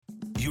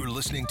You're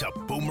listening to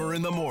Boomer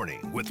in the Morning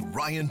with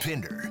Ryan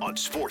Pinder on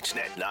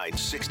Sportsnet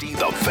 960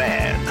 The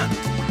Fan.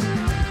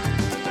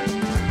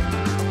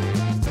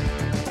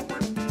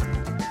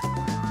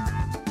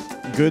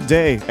 Good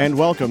day and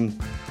welcome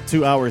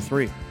to Hour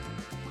 3.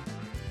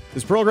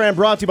 This program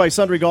brought to you by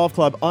Sundry Golf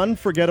Club,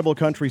 unforgettable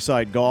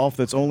countryside golf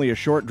that's only a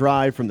short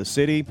drive from the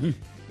city.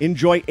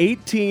 Enjoy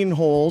 18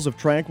 holes of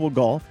tranquil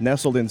golf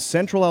nestled in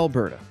central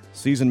Alberta.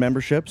 Season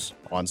memberships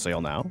on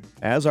sale now,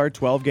 as are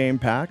 12-game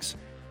packs.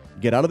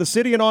 Get out of the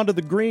city and onto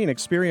the green.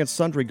 Experience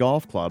Sundry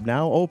Golf Club,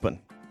 now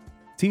open.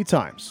 Tee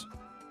times.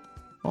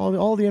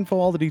 All the info,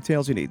 all the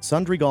details you need.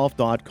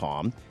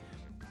 SundryGolf.com.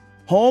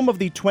 Home of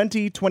the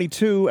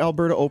 2022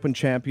 Alberta Open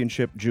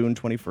Championship, June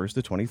 21st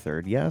to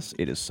 23rd. Yes,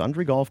 it is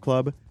Sundry Golf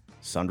Club,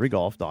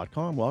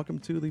 SundryGolf.com. Welcome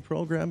to the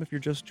program if you're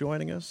just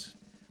joining us.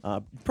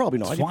 Probably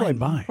not. You've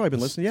probably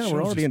been listening. Yeah,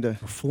 we're already we're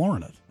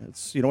flooring it.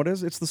 It's, you know what it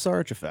is? It's the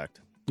Sarge effect.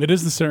 It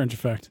is the Sarge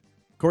effect.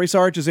 Corey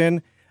Sarge is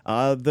in.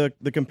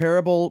 The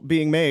comparable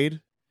being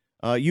made.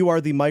 You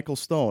are the Michael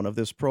Stone of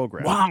this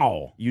program.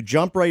 Wow. You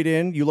jump right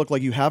in. You look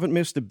like you haven't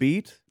missed a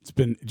beat. It's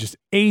been just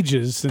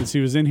ages since he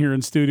was in here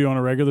in studio on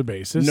a regular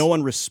basis. No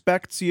one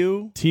respects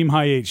you. Team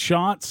high 8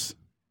 shots.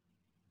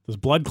 Those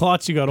blood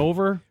clots you got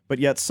over. But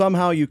yet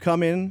somehow you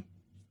come in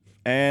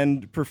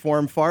and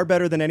perform far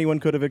better than anyone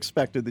could have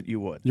expected that you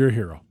would. You're a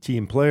hero.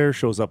 Team player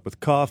shows up with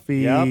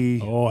coffee.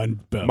 Yep. Oh, and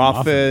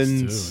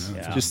muffins. too.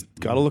 Yeah. Just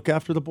got to look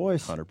after the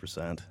boys.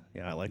 100%.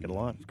 Yeah, I like it a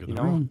lot. Good You in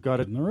the know, room. got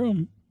Good it. in the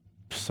room.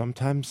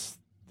 Sometimes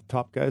the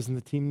top guys in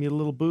the team need a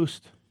little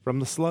boost from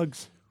the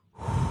slugs.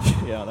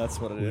 Yeah, that's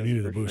what it We is.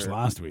 needed for a boost sure.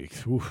 last week.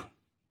 Oof.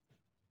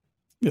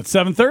 It's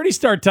 7:30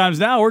 start times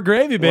now. We're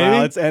gravy, baby.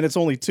 Well, it's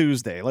only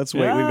Tuesday. Let's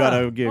wait. We've got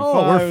to give.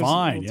 Oh, we're fives.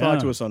 fine, Talk yeah.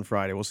 to us on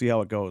Friday. We'll see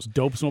how it goes.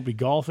 Dopes won't be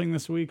golfing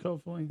this week,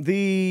 hopefully.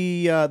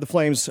 The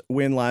Flames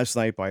win last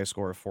night by a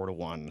score of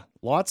 4-1.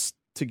 Lots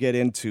to get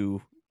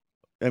into,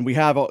 and we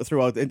have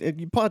throughout. And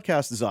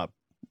podcast is up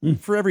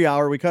for every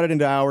hour. We cut it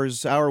into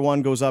hours. Hour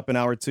 1 goes up in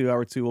hour 2.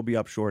 Hour 2 will be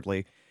up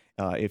shortly.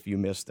 If you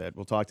missed it,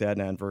 we'll talk to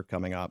Adnan Virk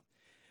coming up.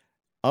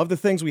 Of the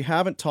things we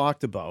haven't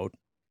talked about,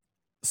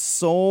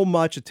 so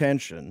much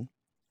attention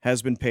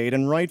has been paid,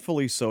 and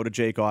rightfully so, to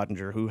Jake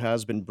Oettinger, who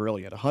has been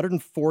brilliant.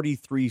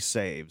 143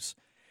 saves.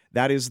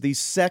 That is the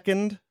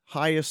second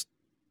highest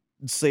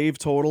save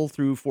total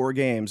through 4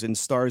 games in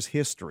Stars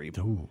history.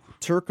 Ooh.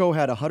 Turco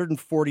had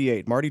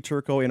 148. Marty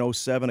Turco in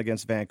 07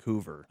 against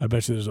Vancouver. I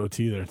bet you there's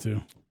OT there,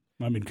 too.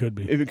 I mean, could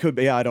be. It could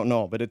be, yeah, I don't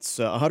know, but it's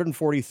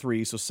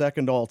 143, so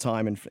second all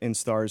time in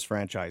Stars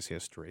franchise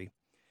history.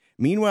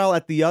 Meanwhile,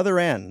 at the other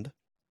end,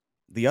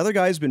 the other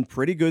guy's been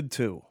pretty good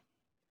too.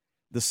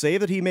 The save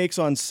that he makes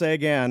on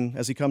Seguin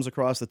as he comes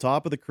across the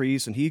top of the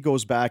crease and he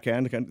goes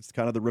backhand, it's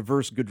kind of the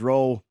reverse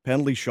Gaudreau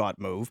penalty shot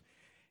move.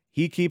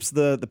 He keeps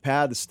the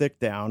stick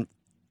down.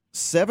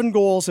 7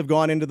 goals have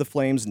gone into the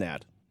Flames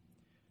net.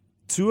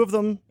 2 of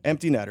them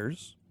empty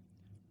netters.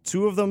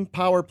 2 of them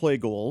power play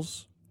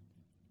goals.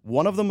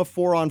 1 of them a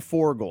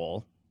 4-on-4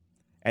 goal,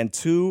 and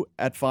 2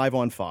 at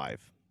 5-on-5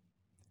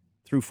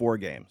 through 4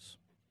 games.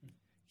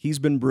 He's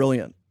been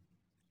brilliant,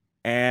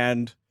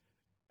 and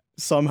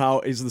somehow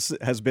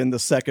has been the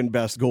second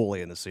best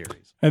goalie in the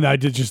series. And I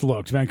did just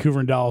look. Vancouver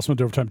and Dallas went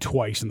to overtime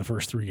twice in the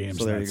first 3 games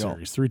So of there that you go.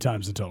 series. 3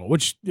 times in total,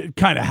 which it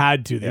kind of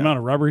had to. The Yeah. amount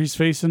of rubber he's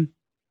facing.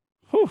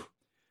 Whew.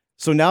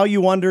 So now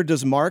you wonder,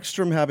 does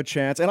Markstrom have a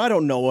chance? And I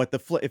don't know what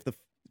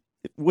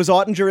was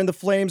Oettinger in the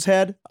Flames'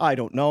 head? I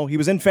don't know. He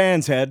was in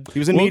fans' head. He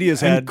was in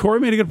media's and head. Corey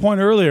made a good point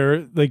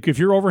earlier. Like, if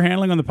you're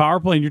overhandling on the power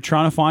play and you're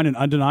trying to find an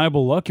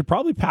undeniable look, you're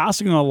probably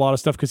passing on a lot of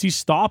stuff because he's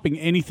stopping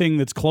anything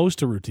that's close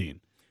to routine.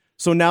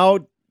 So now,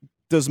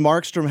 does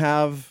Markstrom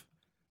have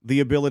the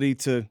ability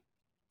to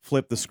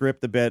flip the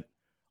script a bit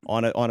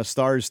on a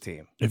Stars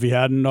team? If he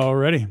hadn't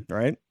already.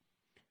 Right?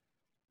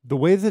 The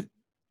way that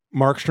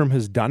Markstrom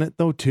has done it,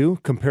 though, too,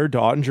 compared to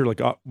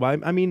Oettinger,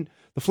 I mean,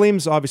 the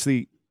Flames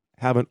obviously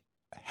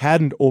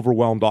hadn't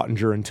overwhelmed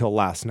Oettinger until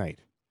last night.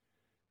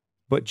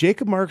 But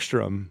Jacob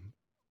Markstrom,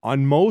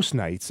 on most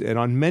nights and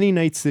on many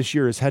nights this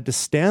year, has had to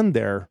stand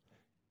there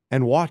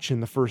and watch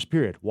in the first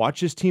period, watch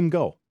his team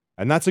go.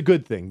 And that's a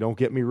good thing, don't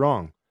get me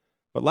wrong.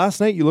 But last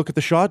night, you look at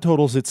the shot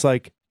totals, it's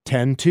like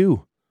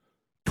 10-2,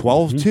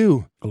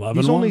 12-2.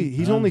 11-1.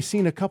 He's only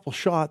seen a couple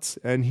shots,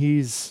 and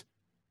he's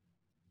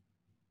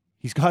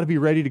got to be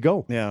ready to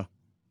go. Yeah.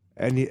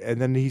 And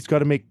then he's got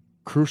to make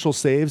crucial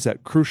saves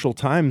at crucial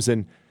times.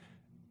 And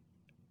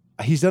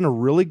he's done a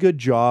really good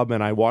job,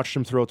 and I watched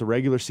him throughout the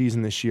regular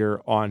season this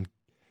year on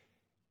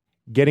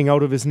getting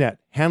out of his net,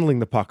 handling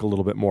the puck a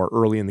little bit more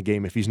early in the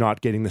game if he's not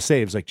getting the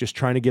saves, like just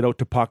trying to get out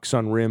to pucks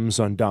on rims,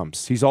 on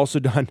dumps.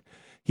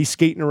 He's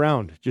skating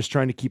around, just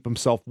trying to keep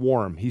himself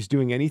warm. He's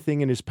doing anything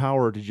in his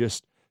power to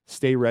just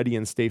stay ready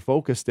and stay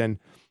focused. And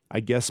I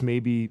guess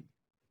maybe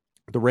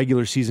the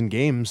regular season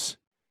games,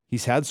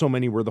 he's had so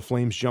many where the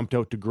Flames jumped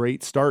out to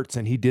great starts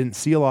and he didn't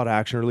see a lot of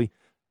action early.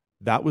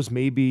 That was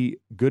maybe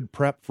good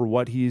prep for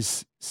what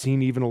he's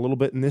seen even a little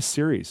bit in this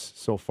series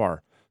so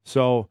far.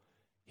 So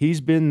He's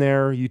been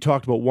there. You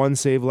talked about one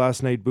save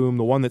last night, Boom.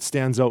 The one that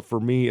stands out for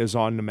me is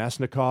on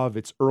Nemesnikov.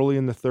 It's early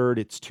in the third.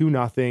 It's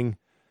 2-0.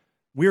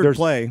 Weird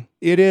play.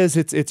 It is.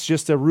 It's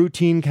just a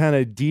routine kind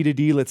of D to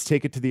D. Let's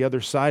take it to the other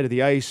side of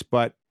the ice,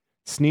 but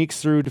sneaks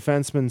through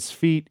defenseman's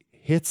feet,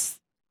 hits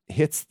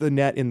the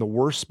net in the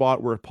worst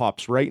spot where it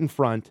pops right in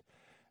front,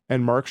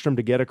 and Markstrom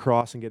to get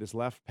across and get his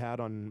left pad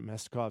on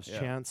Nemesnikov's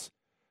chance.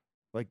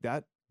 Like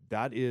that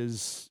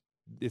is,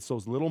 it's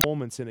those little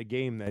moments in a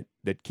game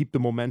that keep the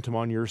momentum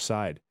on your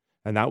side,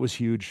 and that was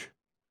huge.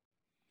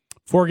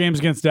 4 games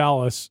against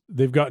Dallas,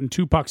 they've gotten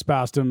 2 pucks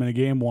past him in a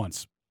game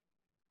once.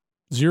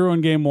 0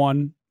 in game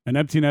 1, an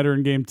empty netter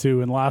in game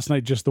 2, and last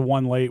night just the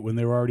one late when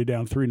they were already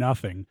down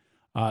 3-0.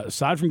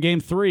 Aside from game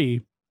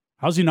 3,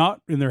 how's he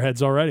not in their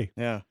heads already?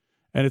 Yeah.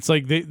 And it's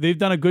like they've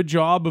done a good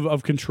job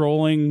of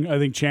controlling, I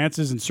think,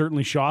 chances and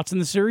certainly shots in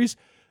the series.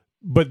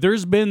 But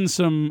there's been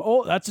some,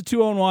 that's a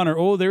 2-on-1,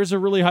 or there's a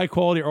really high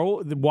quality,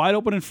 or wide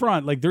open in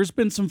front. Like there's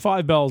been some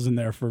 5 bells in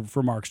there for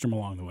Markstrom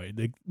along the way.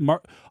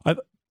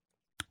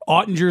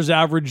 Ottinger's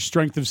average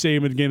strength of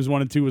save in games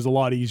 1 and 2 was a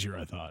lot easier,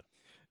 I thought.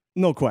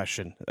 No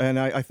question. And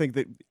I think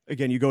that,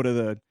 again, you go to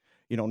the,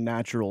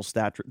 natural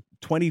stat,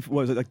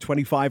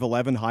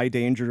 25-11 high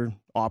danger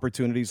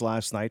opportunities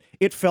last night.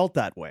 It felt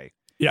that way.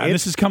 Yeah, and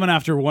this is coming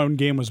after one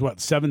game was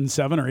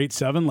 7-7 or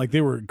 8-7. Like they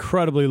were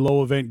incredibly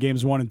low event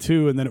games 1 and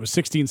 2, and then it was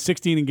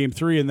 16-16 in game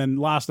 3, and then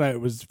last night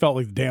it felt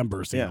like the dam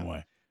bursting in a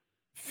way.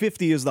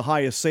 50 is the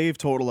highest save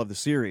total of the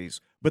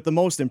series, but the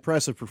most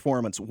impressive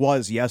performance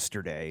was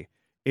yesterday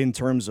in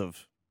terms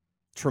of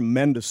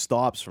tremendous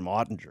stops from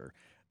Ottinger.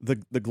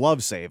 The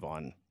glove save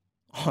on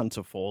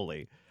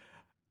Toffoli.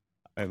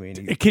 I mean,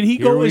 can he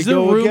go? Is there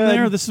room again.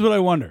 there? This is what I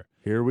wonder.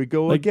 Here we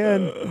go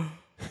again.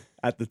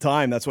 At the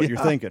time, that's what you're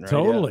thinking, right?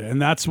 Totally. Yeah.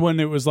 And that's when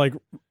it was like,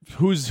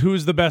 who's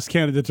the best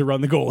candidate to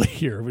run the goalie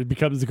here? It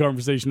becomes the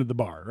conversation at the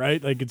bar,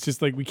 right? Like it's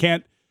just like you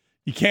can't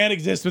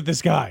exist with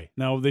this guy.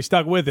 Now they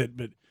stuck with it,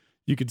 but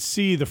you could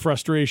see the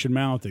frustration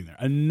mounting there.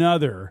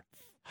 Another,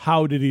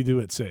 how did he do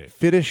it save?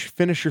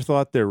 Finish your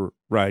thought there,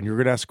 Ryan. You were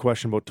going to ask a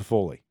question about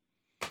Toffoli.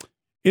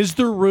 Is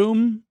there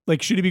room?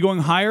 Like, should he be going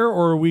higher,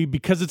 or are we,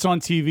 because it's on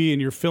TV and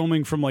you're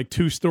filming from like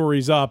 2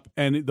 stories up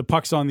and the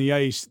puck's on the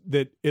ice,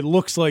 that it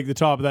looks like the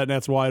top of that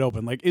net's wide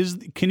open? Like,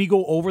 can he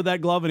go over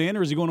that glove and in,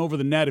 or is he going over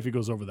the net if he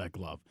goes over that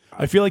glove?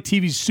 I feel like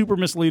TV's super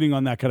misleading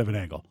on that kind of an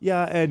angle.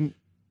 Yeah, and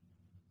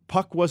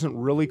puck wasn't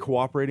really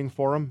cooperating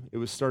for him. It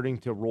was starting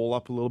to roll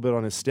up a little bit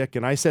on his stick,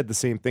 and I said the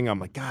same thing. I'm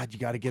like, God, you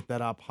got to get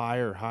that up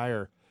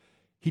higher.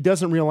 He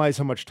doesn't realize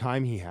how much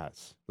time he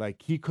has.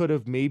 Like, he could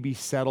have maybe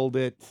settled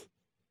it.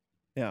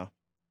 Yeah.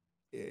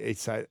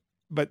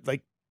 But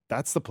like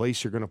that's the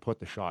place you're going to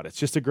put the shot. It's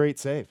just a great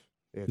save.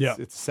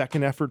 It's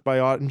second effort by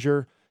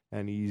Ottinger,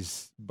 and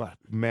but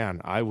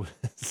man, I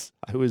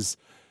was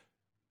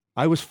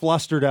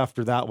flustered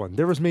after that one.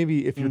 There was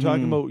maybe, if you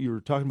were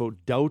talking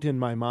about doubt in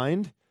my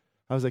mind,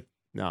 I was like,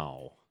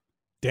 no,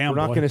 we're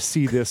not going to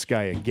see this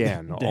guy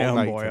again. Damn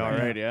all boy, night all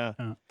right, yeah.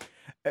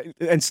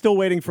 And still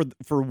waiting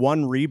for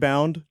one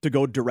rebound to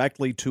go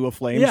directly to a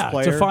Flames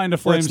player. To find a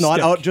Flames it's not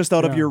stick.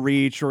 out of your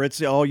reach, or it's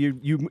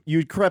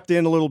you crept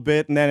in a little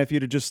bit, and then if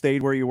you'd have just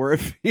stayed where you were,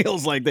 it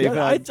feels like they've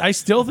had. I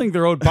still think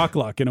they're owed puck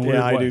luck in a weird way.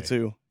 I do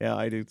too. Yeah,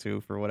 I do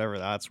too. For whatever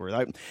that's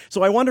worth.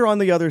 So I wonder on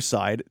the other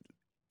side,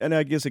 and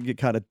I guess it could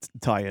kind of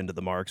tie into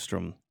the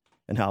Markstrom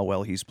and how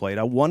well he's played.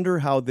 I wonder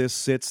how this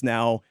sits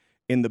now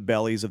in the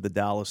bellies of the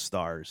Dallas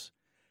Stars.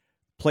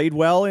 Played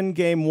well in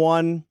game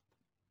 1.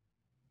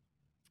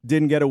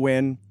 Didn't get a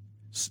win.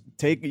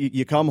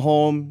 You come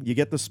home, you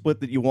get the split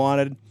that you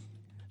wanted.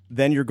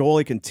 Then your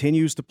goalie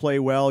continues to play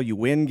well. You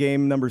win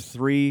game number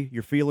 3.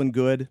 You're feeling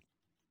good.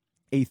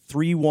 A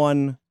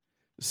 3-1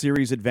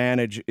 series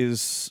advantage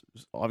is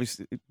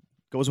obviously, it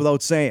goes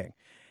without saying.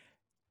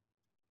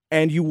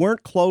 And you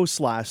weren't close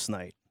last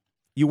night.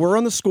 You were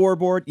on the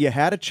scoreboard. You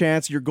had a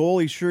chance. Your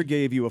goalie sure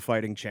gave you a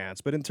fighting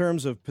chance. But in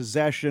terms of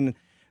possession,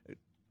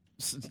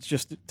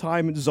 just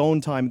time,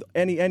 zone time,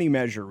 any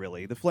measure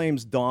really, the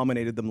Flames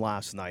dominated them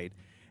last night.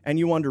 And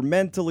you wonder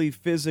mentally,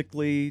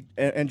 physically,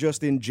 and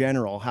just in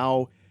general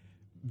how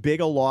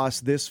big a loss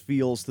this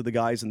feels to the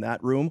guys in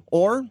that room.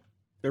 Or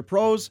they're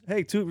pros.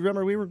 Hey,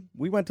 remember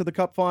we went to the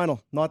Cup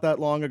final not that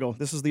long ago.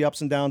 This is the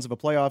ups and downs of a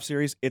playoff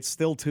series. It's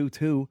still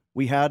 2-2.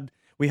 We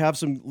have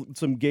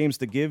some games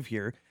to give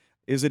here.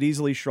 Is it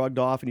easily shrugged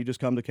off and you just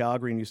come to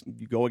Calgary and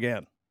you go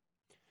again?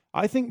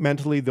 I think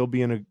mentally they'll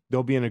be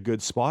in a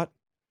good spot.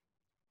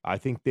 I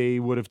think they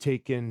would have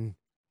taken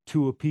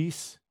 2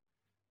 apiece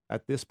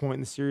at this point in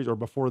the series or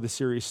before the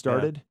series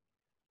started. Yeah.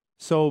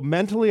 So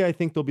mentally, I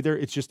think they'll be there.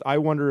 It's just, I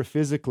wonder if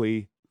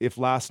physically, if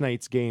last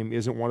night's game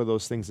isn't one of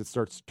those things that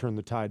starts to turn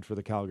the tide for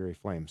the Calgary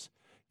Flames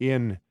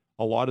in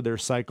a lot of their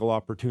cycle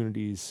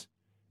opportunities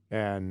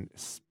and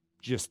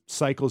just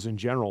cycles in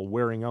general,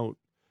 wearing out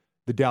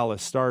the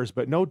Dallas Stars.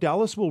 But no,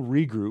 Dallas will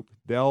regroup.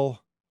 They'll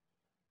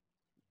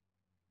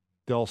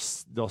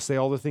say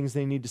all the things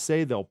they need to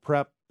say. They'll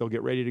prep. They'll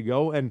get ready to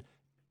go. And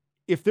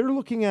if they're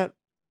looking at,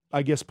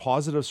 I guess,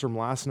 positives from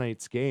last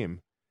night's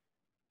game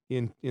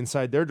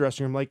inside their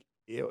dressing room, like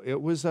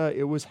it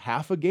was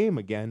half a game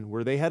again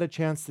where they had a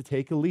chance to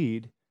take a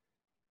lead.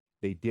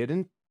 They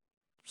didn't.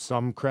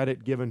 Some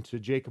credit given to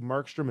Jacob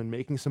Markstrom and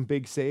making some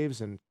big saves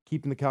and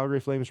keeping the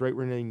Calgary Flames right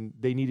where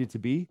they needed to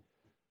be.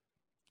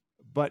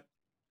 But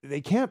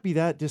they can't be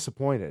that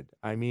disappointed.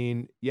 I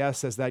mean,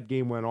 yes, as that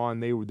game went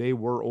on, they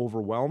were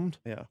overwhelmed.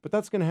 Yeah. But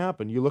that's going to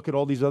happen. You look at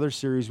all these other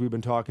series we've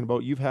been talking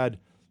about. You've had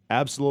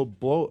absolute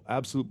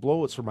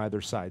blowouts from either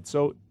side.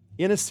 So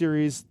in a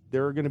series,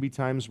 there are going to be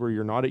times where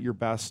you're not at your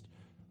best,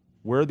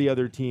 where the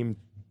other team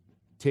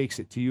takes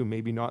it to you.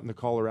 Maybe not in the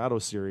Colorado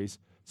series.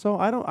 So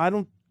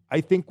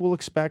I think we'll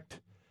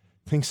expect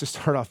things to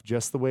start off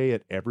just the way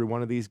that every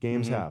one of these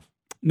games have.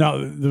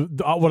 No,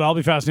 what I'll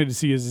be fascinated to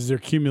see is there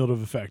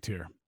cumulative effect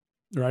here,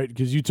 right?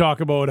 Because you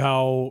talk about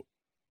how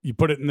you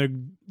put it in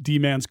the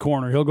D-man's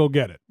corner, he'll go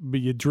get it. But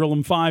you drill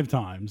him 5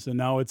 times, and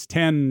now it's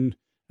 10,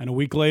 and a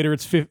week later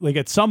it's 50. Like,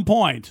 at some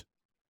point,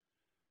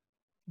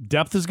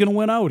 depth is going to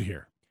win out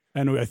here.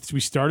 And we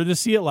started to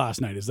see it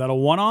last night. Is that a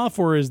one-off,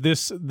 or is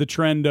this the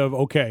trend of,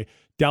 okay,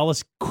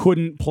 Dallas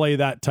couldn't play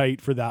that tight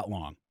for that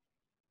long?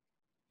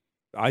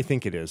 I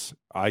think it is.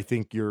 I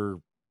think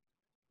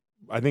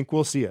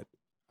we'll see it.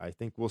 I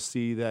think we'll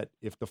see that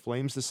if the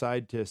Flames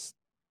decide to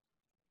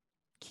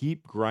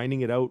keep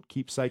grinding it out,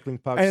 keep cycling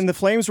pucks. And the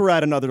Flames were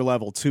at another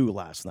level too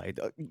last night.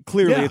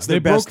 Clearly, it's their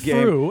they best broke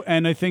game. Through,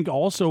 and I think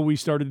also we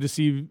started to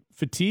see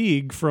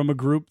fatigue from a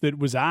group that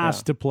was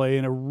asked to play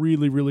in a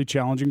really, really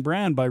challenging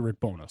brand by Rick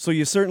Bowness. So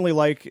you certainly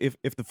like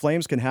if the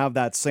Flames can have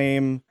that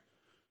same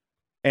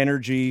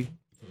energy,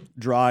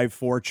 drive,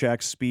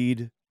 forecheck,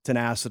 speed,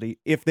 tenacity.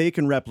 If they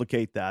can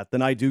replicate that,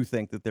 then I do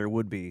think that there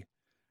would be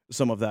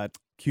some of that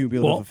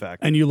cumulative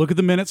effect. And you look at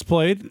the minutes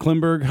played,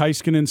 Klimberg,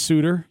 Heiskanen,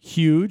 Suter,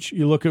 huge.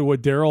 You look at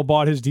what Darryl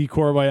bought his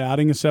decor by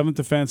adding a 7th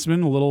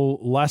defenseman, a little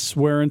less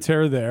wear and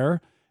tear there.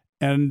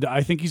 And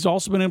I think he's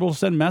also been able to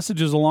send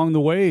messages along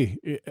the way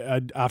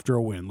after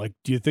a win. Like,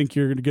 do you think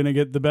you're going to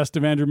get the best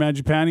of Andrew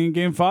Mangiapane in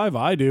Game 5?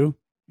 I do.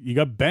 You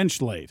got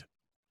benched late.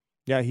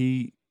 Yeah,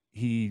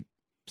 he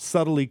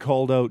subtly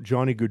called out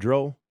Johnny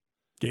Gaudreau.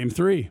 Game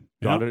 3.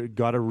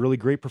 Got a really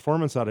great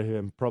performance out of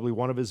him. Probably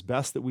one of his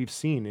best that we've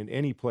seen in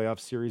any playoff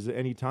series at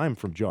any time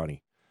from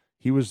Johnny.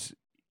 He was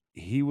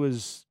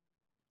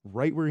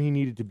right where he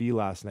needed to be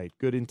last night.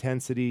 Good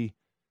intensity,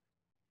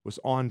 was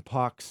on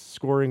pucks,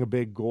 scoring a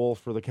big goal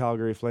for the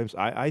Calgary Flames.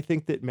 I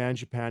think that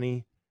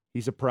Mangiapane,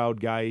 he's a proud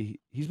guy.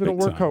 He's been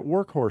Big a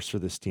workhorse for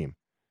this team.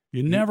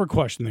 You never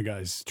question the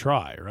guy's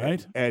try,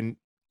 right? And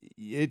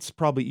it's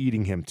probably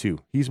eating him too.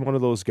 He's one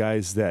of those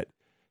guys that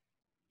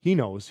He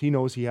knows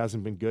he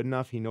hasn't been good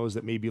enough. He knows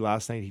that maybe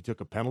last night he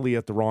took a penalty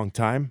at the wrong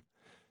time.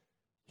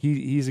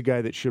 He's a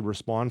guy that should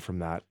respond from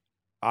that.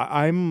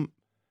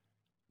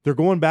 They're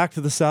going back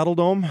to the Saddle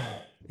Dome.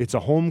 It's a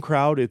home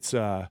crowd. It's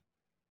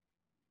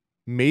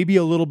maybe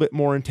a little bit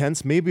more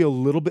intense, maybe a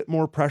little bit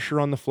more pressure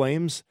on the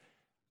Flames.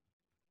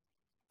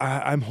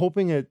 I'm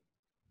hoping it.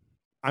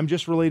 I'm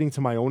just relating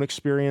to my own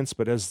experience,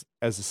 but as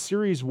the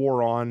series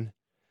wore on,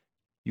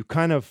 you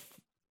kind of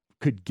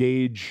could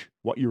gauge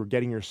what you were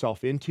getting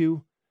yourself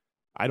into.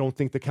 I don't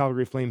think the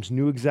Calgary Flames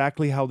knew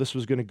exactly how this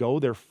was going to go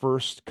their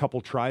first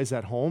couple tries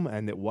at home,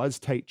 and it was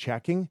tight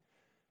checking.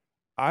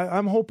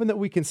 I'm hoping that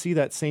we can see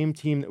that same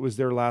team that was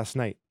there last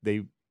night.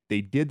 They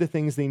did the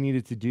things they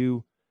needed to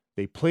do.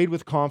 They played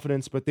with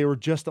confidence, but they were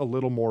just a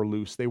little more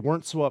loose. They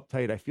weren't so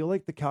uptight. I feel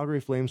like the Calgary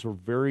Flames were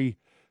very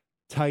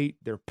tight.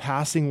 Their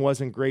passing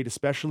wasn't great,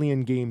 especially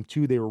in Game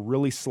 2. They were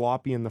really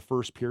sloppy in the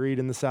first period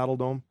in the Saddle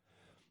Dome.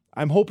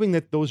 I'm hoping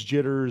that those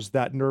jitters,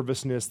 that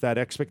nervousness, that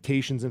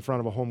expectations in front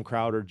of a home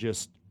crowd are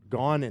just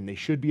gone, and they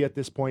should be at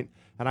this point.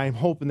 And I'm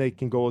hoping they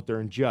can go out there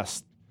and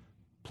just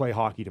play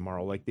hockey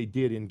tomorrow like they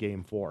did in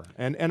Game 4.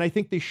 And I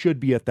think they should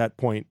be at that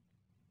point.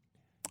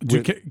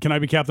 Can I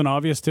be Captain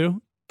Obvious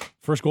too?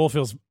 First goal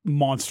feels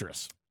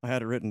monstrous. I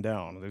had it written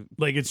down.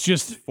 Like, it's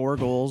just 4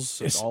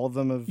 goals. All of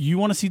them have. You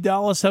want to see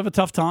Dallas have a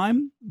tough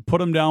time? Put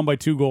them down by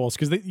 2 goals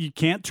because you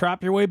can't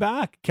trap your way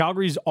back.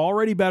 Calgary's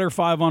already better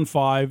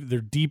 5-on-5.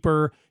 They're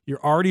deeper.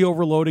 You're already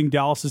overloading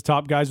Dallas's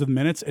top guys with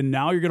minutes, and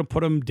now you're going to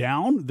put them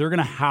down. They're going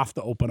to have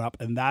to open up,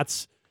 and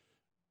that's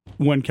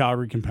when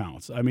Calgary can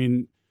pounce. I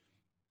mean,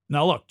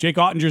 now look, Jake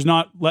Ottinger's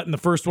not letting the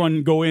first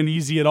one go in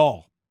easy at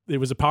all. It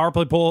was a power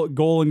play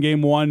goal in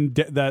Game 1,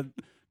 that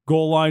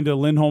goal line to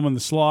Lindholm in the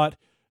slot.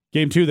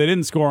 Game 2, they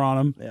didn't score on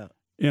him.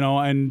 Yeah.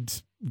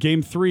 And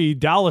Game 3,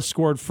 Dallas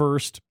scored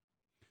first.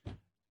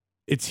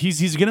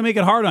 He's going to make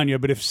it hard on you,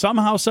 but if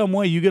somehow, some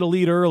way you get a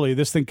lead early,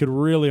 this thing could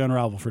really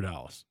unravel for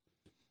Dallas.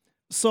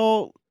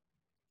 So,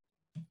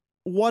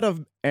 what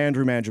of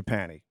Andrew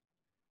Mangiapane?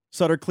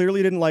 Sutter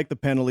clearly didn't like the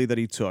penalty that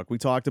he took. We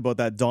talked about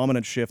that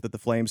dominant shift that the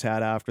Flames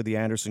had after the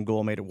Anderson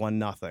goal made it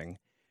 1-0.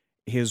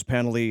 His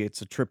penalty,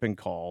 it's a tripping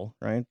call,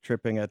 right?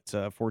 Tripping at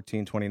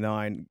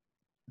 14:29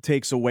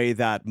 takes away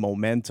that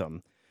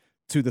momentum.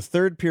 To the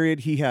third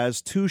period, he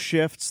has 2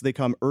 shifts. They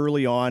come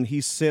early on. He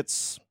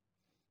sits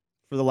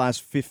for the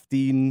last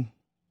 15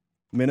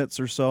 minutes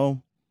or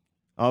so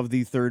of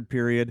the third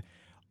period.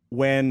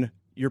 When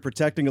you're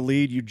protecting a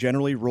lead, you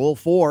generally roll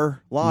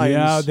 4 lines.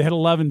 Yeah, they had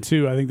 11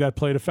 too. I think that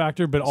played a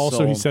factor, but also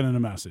So- he's sending a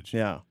message.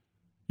 Yeah.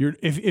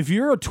 If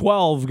you're a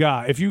 12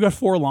 guy, if you got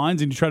 4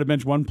 lines and you try to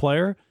bench one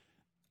player,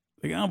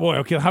 like, oh boy,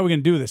 okay, how are we going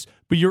to do this?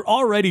 But you're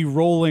already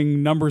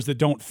rolling numbers that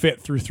don't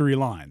fit through 3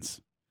 lines.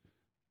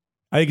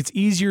 I think it's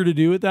easier to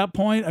do at that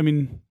point. I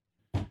mean,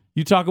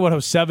 you talk about how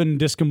 7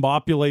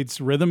 discombobulates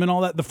rhythm and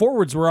all that. The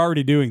forwards were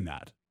already doing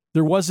that.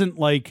 There wasn't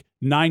like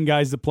 9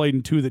 guys that played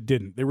and 2 that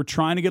didn't. They were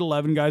trying to get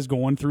 11 guys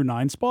going through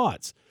 9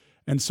 spots.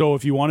 And so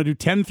if you want to do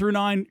 10 through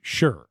 9,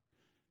 sure.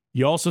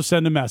 You also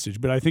send a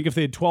message. But I think if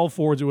they had 12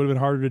 forwards, it would have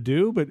been harder to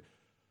do. But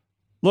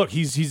look,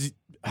 he's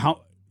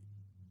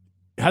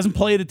hasn't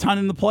played a ton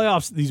in the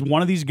playoffs. He's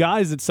one of these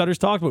guys that Sutter's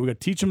talked about. We got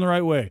to teach him the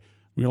right way.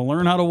 We're going to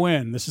learn how to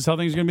win. This is how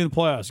things are going to be in the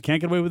playoffs. You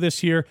can't get away with this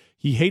here.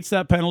 He hates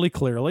that penalty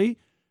clearly.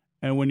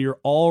 And when you're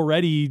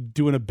already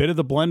doing a bit of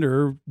the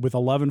blender with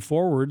 11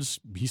 forwards,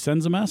 he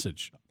sends a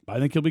message. I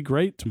think he'll be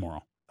great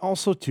tomorrow.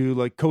 Also, too,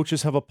 like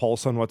coaches have a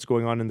pulse on what's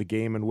going on in the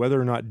game, and whether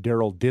or not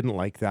Daryl didn't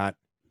like that,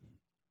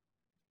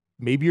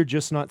 maybe you're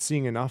just not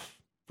seeing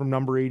enough from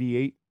number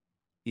 88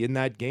 in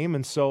that game.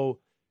 And so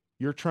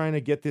you're trying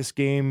to get this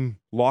game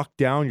locked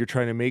down. You're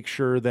trying to make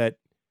sure that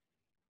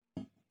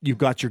you've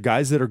got your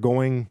guys that are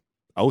going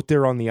out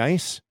there on the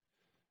ice.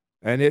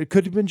 And it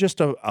could have been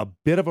just a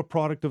bit of a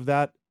product of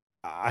that.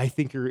 I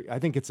think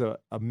it's a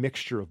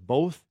mixture of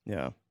both.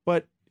 Yeah.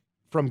 But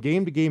from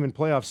game to game in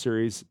playoff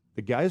series,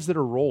 the guys that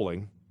are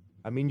rolling,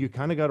 I mean, you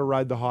kind of got to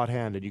ride the hot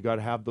hand, and you got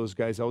to have those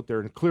guys out there.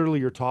 And clearly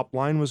your top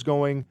line was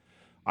going.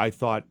 I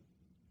thought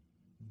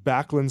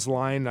Backlund's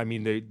line, I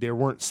mean, they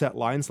weren't set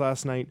lines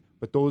last night,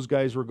 but those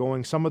guys were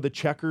going. Some of the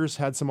checkers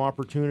had some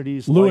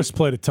opportunities. Lewis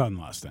played a ton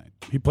last night.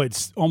 He played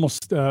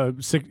almost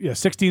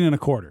 16 and a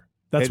quarter.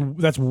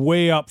 That's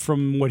way up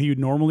from what he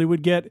normally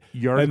would get.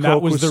 And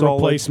that was the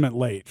replacement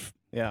late.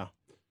 Yeah.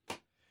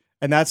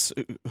 And that's,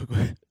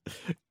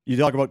 you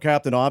talk about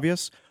Captain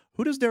Obvious.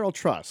 Who does Daryl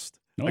trust?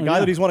 A guy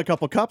that he's won a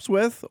couple cups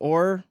with,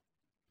 or?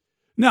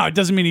 No, it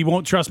doesn't mean he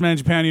won't trust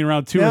Mangiapane in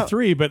round 2 or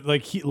 3, but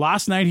like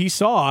last night he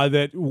saw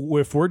that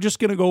if we're just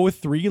going to go with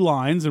 3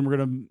 lines and we're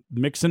going to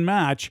mix and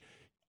match,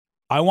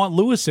 I want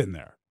Lewis in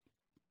there.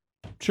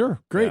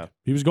 Sure, great. Yeah.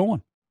 He was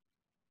going.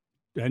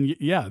 And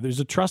yeah, there's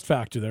a trust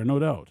factor there, no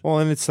doubt. Well,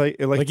 and it's like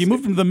he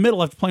moved him to the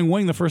middle after playing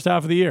wing the first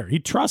half of the year. He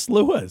trusts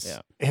Lewis.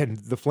 Yeah. And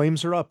the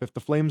Flames are up. If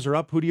the Flames are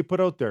up, who do you put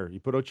out there? You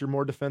put out your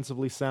more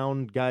defensively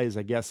sound guys,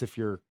 I guess, if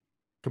you're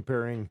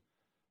comparing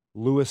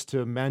Lewis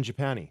to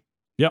Mangiapane.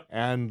 Yep.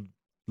 And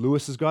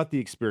Lewis has got the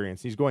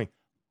experience. He's going,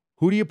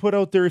 who do you put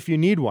out there if you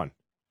need one?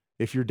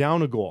 If you're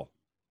down a goal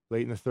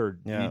late in the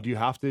third,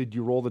 do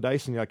you roll the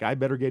dice and you're like, I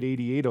better get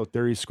 88 out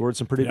there. He scored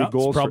some pretty big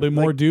goals. Probably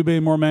more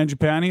Dubé, more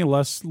Mangiapane,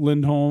 less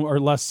Lindholm, or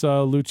less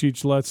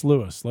Lucic, less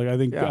Lewis. Like I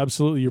think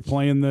absolutely you're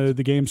playing the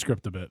game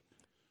script a bit.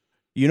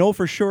 You know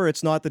for sure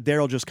it's not that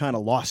Daryl just kind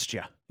of lost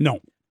you. No.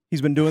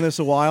 He's been doing this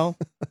a while.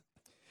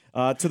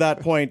 To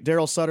that point,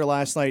 Daryl Sutter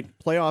last night,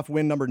 playoff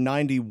win number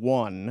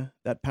 91.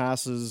 That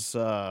passes, is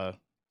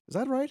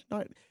that right?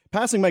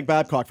 Passing Mike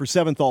Babcock for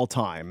 7th all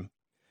time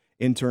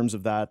in terms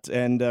of that.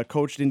 And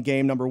coached in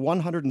game number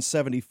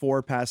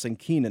 174, passing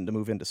Keenan to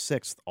move into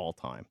 6th all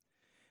time.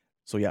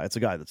 So yeah, it's a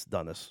guy that's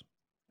done this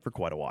for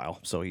quite a while.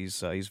 So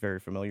he's very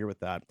familiar with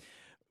that.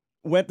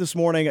 Went this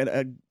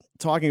morning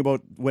talking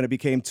about when it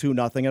became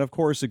 2-0. And of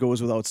course, it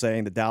goes without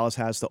saying that Dallas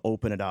has to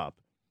open it up.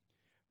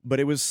 But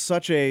it was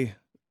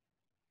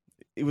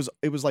it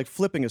was like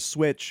flipping a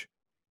switch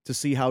to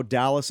see how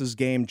Dallas's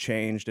game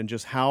changed and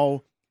just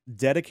how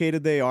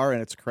dedicated they are.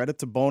 And it's credit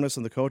to Bowness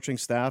and the coaching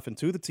staff and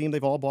to the team.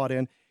 They've all bought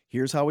in.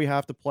 Here's how we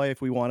have to play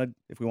if we want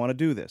to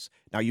do this.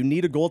 Now you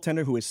need a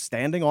goaltender who is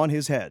standing on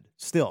his head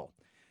still,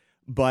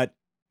 but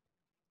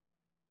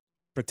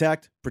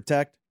protect.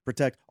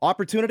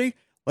 Opportunity.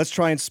 Let's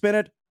try and spin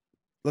it.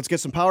 Let's get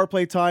some power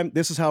play time.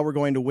 This is how we're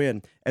going to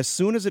win. As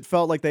soon as it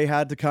felt like they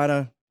had to kind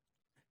of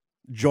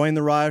join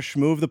the rush,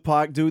 move the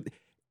puck,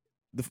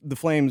 the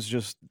Flames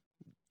just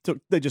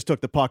took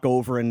the puck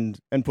over and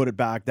put it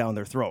back down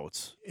their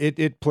throats.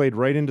 It played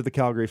right into the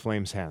Calgary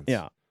Flames' hands.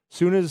 Yeah.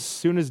 Soon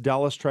as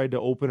Dallas tried to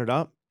open it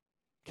up,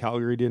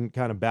 Calgary didn't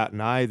kind of bat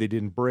an eye. They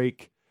didn't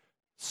break.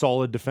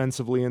 Solid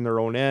defensively in their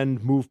own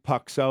end, move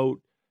pucks out.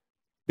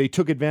 They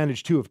took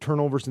advantage too of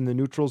turnovers in the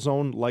neutral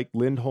zone, like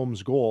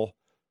Lindholm's goal.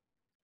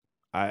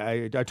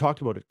 I talked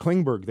about it.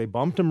 Klingberg, they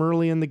bumped him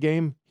early in the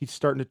game. He's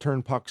starting to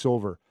turn pucks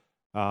over.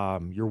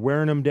 You're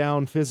wearing him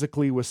down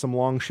physically with some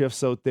long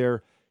shifts out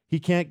there. He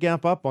can't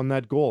gap up on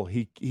that goal.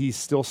 He's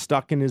still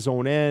stuck in his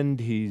own end.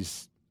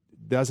 He's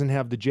doesn't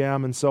have the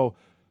jam. And so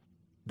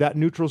that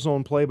neutral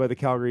zone play by the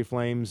Calgary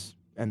Flames,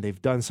 and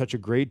they've done such a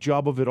great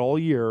job of it all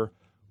year,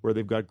 where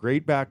they've got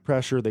great back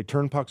pressure. They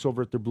turn pucks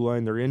over at their blue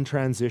line. They're in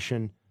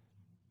transition,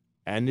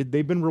 and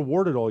they've been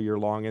rewarded all year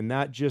long. And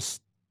that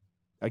just,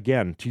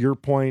 again, to your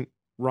point,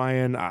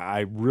 Ryan,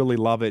 I really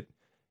love it.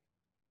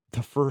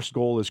 The first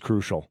goal is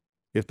crucial.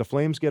 If the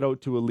Flames get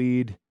out to a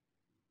lead,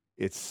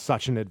 it's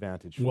such an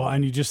advantage. Well,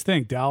 and you just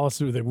think Dallas,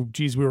 we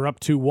were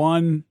up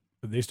 2-1.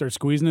 They start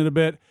squeezing it a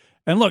bit.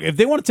 And look, if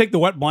they want to take the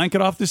wet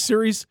blanket off this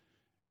series,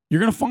 you're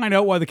going to find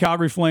out why the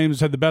Calgary Flames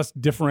had the best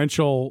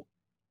differential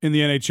in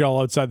the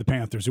NHL outside the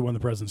Panthers, who won the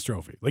President's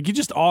Trophy. Like, you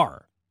just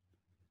are.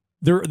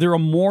 They're a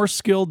more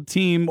skilled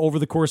team over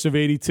the course of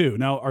 82.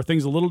 Now, are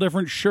things a little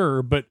different?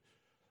 Sure, but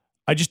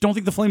I just don't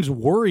think the Flames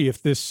worry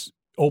if this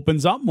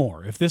opens up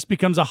more. If this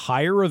becomes a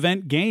higher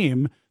event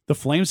game, the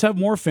Flames have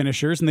more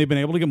finishers, and they've been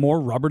able to get more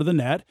rubber to the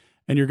net,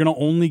 and you're going to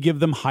only give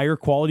them higher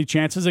quality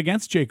chances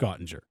against Jake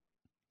Ottinger.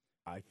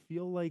 I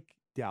feel like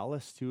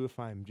Dallas, too, if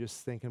I'm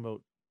just thinking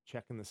about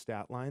checking the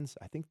stat lines,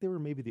 I think they were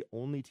maybe the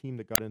only team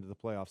that got into the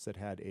playoffs that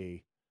had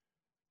a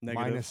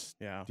Negative. minus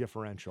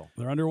differential.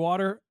 They're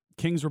underwater.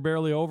 Kings were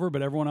barely over,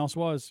 but everyone else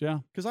was, yeah.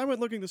 Because I went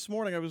looking this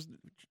morning.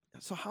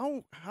 So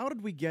how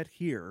did we get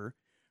here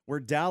where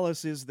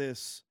Dallas is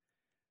this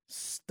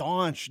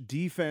staunch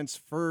defense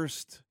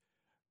first,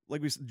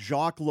 like we said,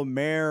 Jacques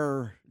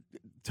Lemaire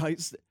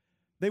types?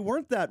 They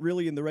weren't that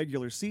really in the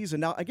regular season.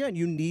 Now, again,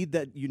 you need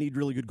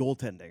really good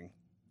goaltending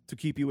to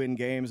keep you in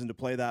games and to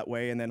play that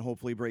way and then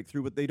hopefully break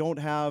through. But they didn't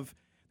have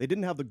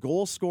the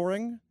goal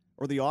scoring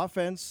or the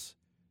offense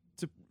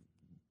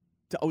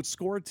to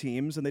outscore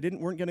teams, and they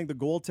weren't getting the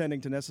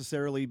goaltending to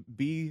necessarily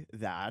be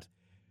that.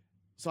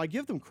 So I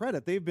give them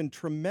credit. They've been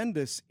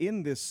tremendous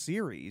in this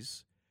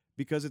series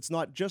because it's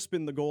not just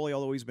been the goalie,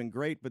 although he's been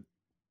great, but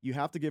you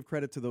have to give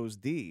credit to those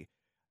D.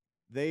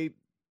 They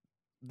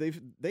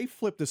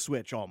flipped a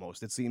switch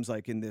almost, it seems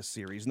like, in this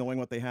series, knowing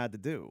what they had to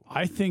do.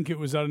 I think it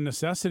was out of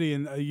necessity,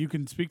 and you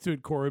can speak to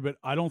it, Corey, but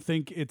I don't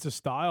think it's a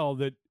style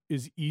that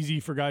is easy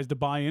for guys to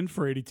buy in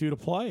for 82 to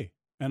play.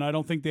 And I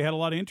don't think they had a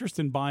lot of interest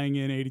in buying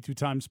in 82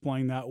 times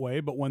playing that way.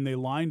 But when they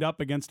lined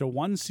up against a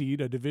 1 seed,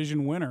 a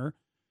division winner,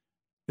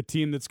 a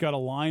team that's got a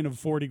line of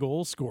 40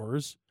 goal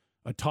scorers,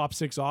 a top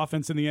 6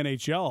 offense in the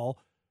NHL,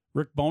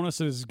 Rick Bowness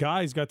and his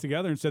guys got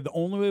together and said, the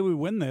only way we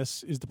win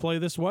this is to play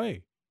this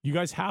way. You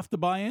guys have to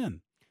buy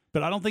in.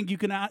 But I don't think you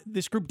can.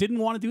 This group didn't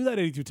want to do that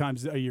 82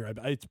 times a year.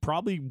 It's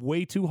probably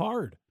way too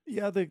hard.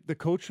 Yeah, the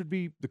coach would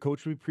be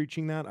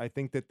preaching that. I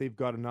think that they've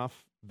got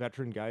enough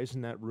veteran guys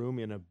in that room,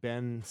 in a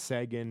Ben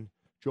Sagan,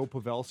 Joe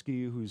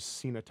Pavelski, who's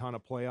seen a ton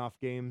of playoff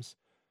games.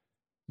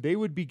 They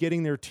would be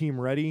getting their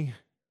team ready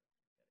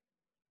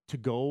to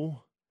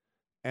go,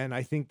 and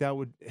I think that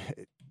would.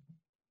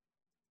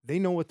 They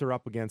know what they're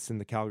up against in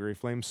the Calgary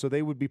Flames, so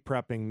they would be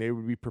prepping. They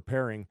would be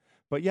preparing.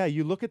 But yeah,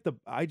 you look at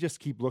I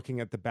just keep looking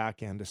at the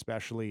back end,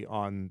 especially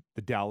on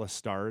the Dallas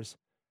Stars.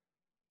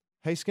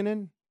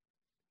 Heiskanen,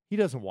 he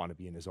doesn't want to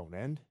be in his own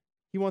end.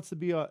 He wants to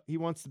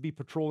be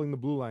patrolling the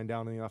blue line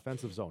down in the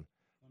offensive zone.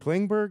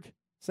 Klingberg,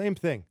 same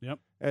thing. Yep.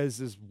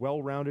 As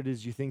well-rounded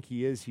as you think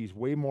he is, he's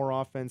way more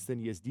offense than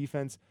he is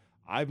defense.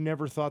 I've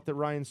never thought that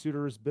Ryan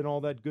Suter has been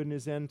all that good in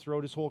his end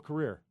throughout his whole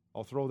career.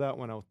 I'll throw that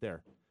one out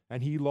there.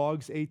 And he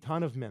logs a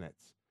ton of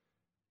minutes.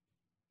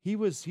 He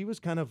was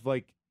kind of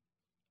like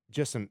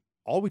just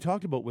all we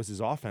talked about was his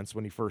offense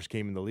when he first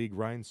came in the league.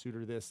 Ryan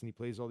Suter this, and he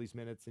plays all these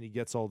minutes, and he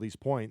gets all these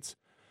points.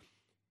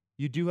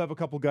 You do have a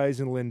couple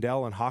guys in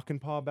Lindell and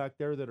Hakanpää back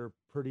there that are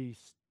pretty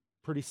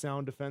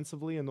sound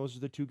defensively, and those are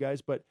the two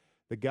guys. But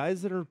the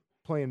guys that are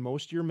playing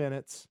most of your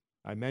minutes,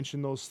 I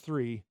mentioned those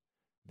 3,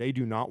 they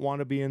do not want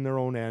to be in their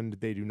own end.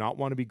 They do not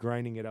want to be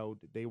grinding it out.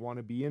 They want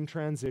to be in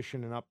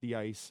transition and up the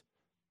ice.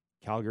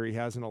 Calgary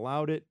hasn't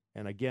allowed it.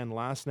 And again,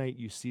 last night,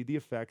 you see the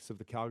effects of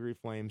the Calgary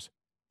Flames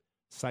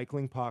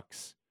cycling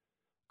pucks,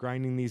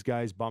 grinding these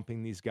guys,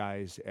 bumping these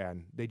guys,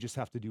 and they just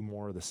have to do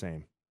more of the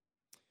same.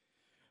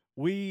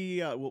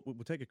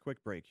 We'll take a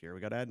quick break here. We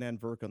got Adnan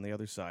Virk on the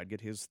other side,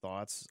 get his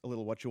thoughts, a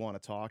little what you want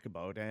to talk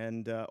about,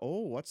 and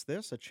what's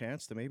this? A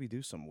chance to maybe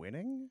do some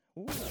winning?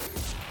 Ooh. Yeah,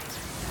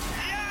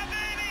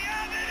 baby!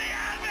 Yeah, baby!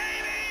 Yeah,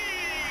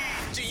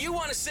 baby! Do you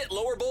want to sit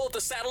lower bowl at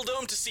the Saddle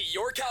Dome to see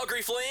your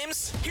Calgary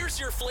Flames? Here's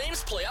your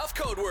Flames playoff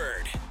code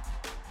word.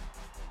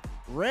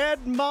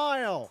 Red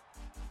Mile.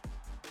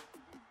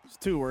 It's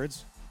 2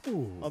 words.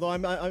 Ooh. Although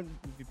I'm if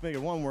you make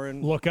it 1 word.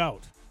 Look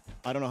out.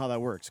 I don't know how that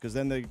works because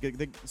then they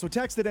so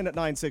text it in at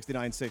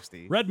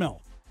 960-960. Red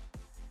Mill.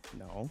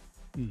 No.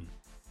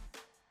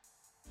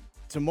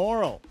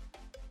 Tomorrow,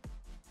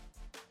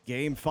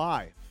 Game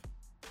 5.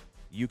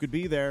 You could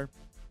be there.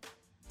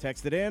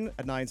 Text it in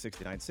at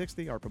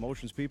 960-960. Our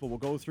promotions people will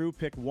go through,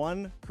 pick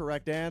one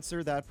correct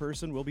answer. That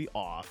person will be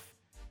off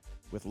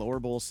with lower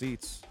bowl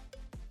seats.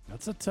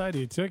 That's a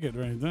tidy ticket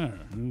right there.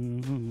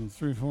 3,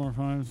 4,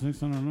 5,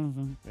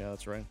 600. Yeah,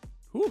 that's right.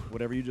 Whew.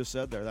 Whatever you just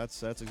said there,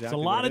 that's exactly It's a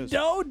what lot it of is.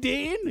 dough,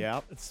 Dean.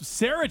 Yeah. It's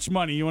Sarich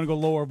money. You want to go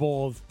lower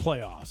bowl of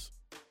playoffs.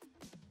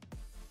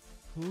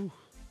 Oof.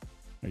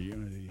 Are you,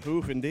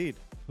 Hoof, indeed.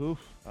 Hoof.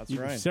 That's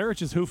right.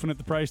 Sarich is hoofing at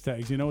the price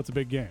tags. You know it's a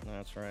big game.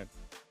 That's right.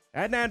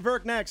 Adnan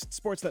Virk next.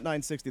 Sportsnet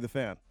 960, The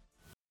Fan.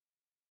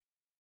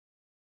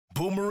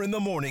 Boomer in the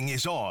Morning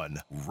is on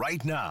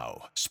right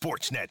now.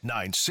 Sportsnet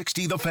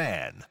 960, The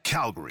Fan,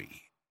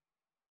 Calgary.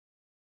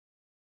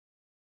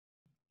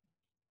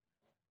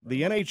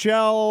 The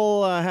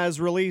NHL has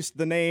released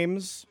the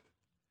names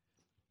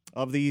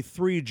of the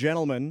 3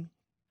 gentlemen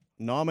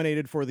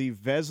nominated for the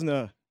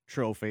Vezina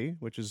Trophy,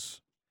 which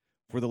is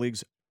for the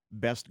league's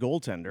best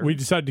goaltender. We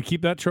decided to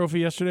keep that trophy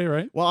yesterday,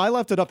 right? Well, I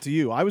left it up to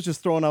you. I was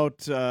just throwing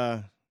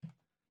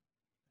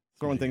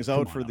things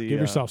out for the. Give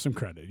yourself some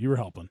credit. You were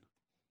helping.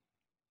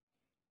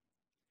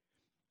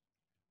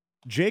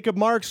 Jacob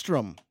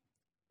Markstrom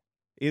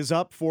is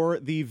up for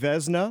the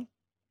Vezina,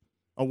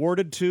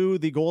 awarded to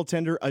the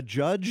goaltender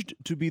adjudged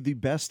to be the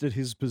best at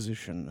his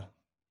position.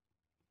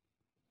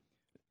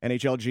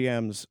 NHL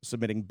GMs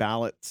submitting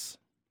ballots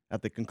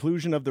at the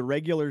conclusion of the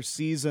regular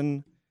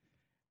season.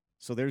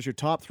 So there's your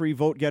top 3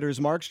 vote getters.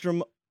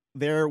 Markstrom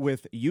there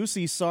with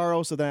UC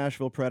Saros of the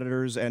Nashville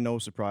Predators, and no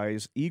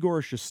surprise,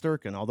 Igor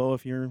Shesterkin. Although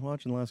if you're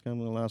watching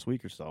the last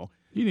week or so,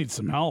 you need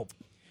some help.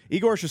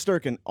 Igor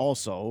Shesterkin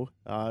also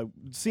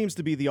seems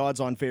to be the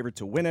odds-on favorite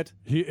to win it.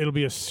 It'll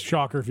be a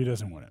shocker if he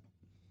doesn't win it.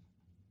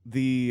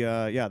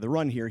 The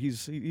run here,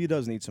 he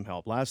does need some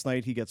help. Last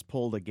night he gets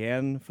pulled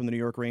again from the New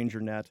York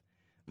Ranger net.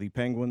 The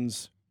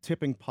Penguins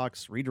tipping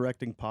pucks,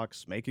 redirecting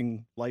pucks,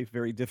 making life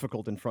very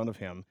difficult in front of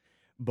him,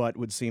 but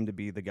would seem to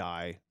be the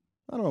guy,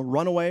 I don't know,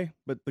 runaway,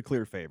 but the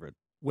clear favorite.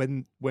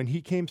 When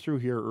he came through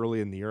here early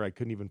in the year, I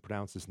couldn't even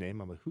pronounce his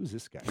name. I'm like, who's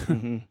this guy?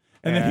 Mm-hmm.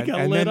 And then he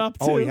got lit up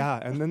too. Oh yeah,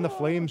 and then the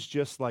Flames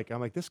just I'm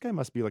like, this guy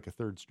must be like a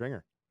third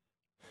stringer.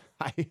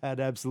 I had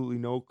absolutely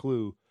no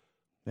clue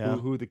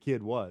who the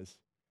kid was.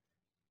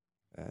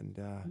 And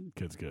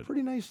kid's good.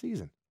 Pretty nice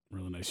season.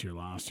 Really nice year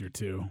last year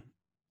too.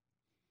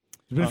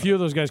 There's been a few of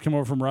those guys come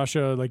over from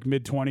Russia, like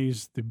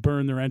mid-20s. They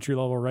burn their entry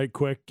level right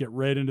quick, get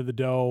right into the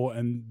dough,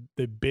 and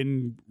they've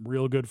been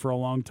real good for a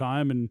long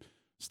time and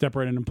step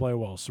right in and play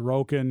well.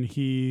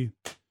 Sorokin,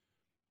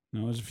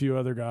 there's a few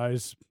other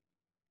guys.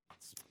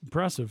 It's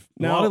impressive.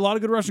 Now, a lot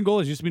of good Russian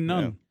goalies. Used to be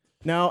none. Yeah.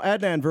 Now,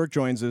 Adnan Virk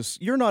joins us.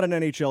 You're not an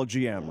NHL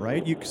GM,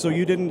 right? So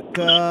you didn't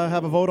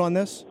have a vote on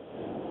this?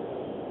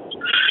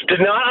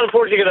 Did not,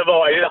 unfortunately, get a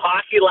vote. I did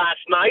hockey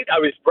last night. I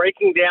was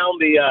breaking down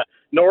the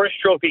Norris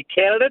Trophy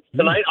candidates.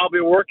 Tonight I'll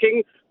be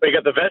working. We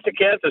got the Vezina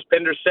candidates, as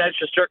Pinder said,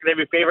 Shesterkin,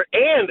 every favorite,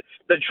 and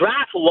the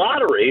draft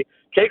lottery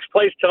takes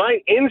place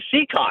tonight in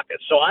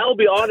Secaucus. So I'll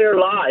be on air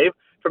live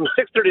from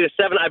 6:30 to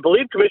 7. I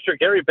believe Commissioner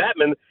Gary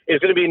Bettman is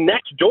going to be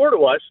next door to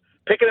us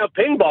picking up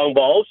ping pong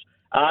balls.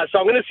 So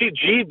I'm going to see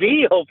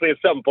GB hopefully at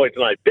some point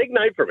tonight. Big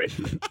night for me.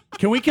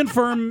 Can we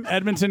confirm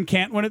Edmonton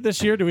can't win it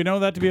this year? Do we know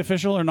that to be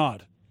official or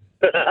not?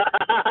 I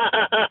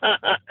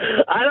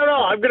don't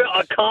know. I'm going to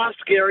accost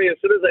Gary as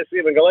soon as I see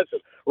him and go, listen,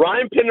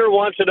 Ryan Pinder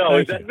wants to know.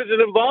 Is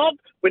Edmonton involved?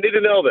 We need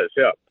to know this,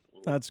 yeah.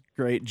 That's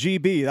great.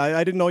 GB,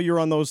 I didn't know you were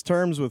on those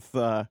terms with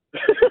Gare.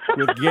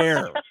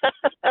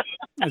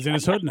 He's in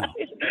his hood now.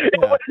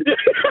 Yeah.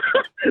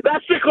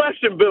 That's the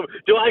question, Boom.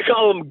 Do I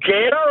call him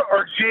Gare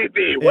or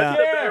GB? What's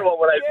the better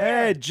one?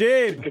 Hey,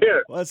 Jabe.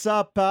 What's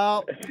up,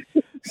 pal?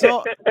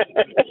 So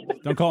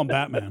don't call him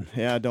Batman.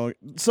 Yeah, don't.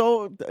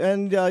 So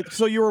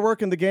you were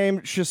working the game.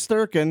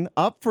 Shesterkin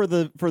up for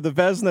the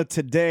Vezina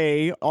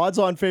today.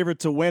 Odds-on favorite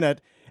to win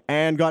it,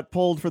 and got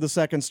pulled for the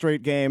second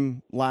straight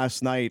game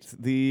last night.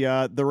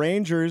 The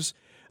Rangers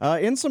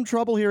in some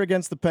trouble here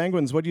against the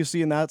Penguins. What do you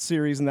see in that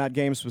series, in that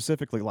game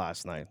specifically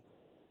last night?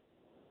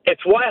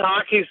 It's why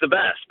hockey's the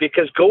best,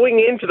 because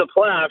going into the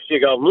playoffs,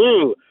 you go,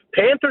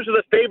 Panthers are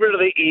the favorite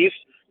of the East.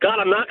 God,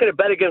 I'm not going to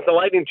bet against the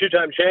Lightning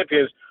two-time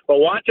champions,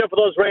 but watch out for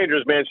those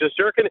Rangers, man.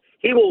 Shesterkin,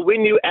 he will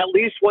win you at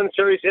least one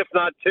series, if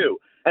not two.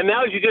 And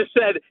now, as you just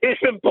said, he's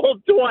been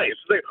pulled twice.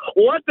 Like,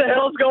 what the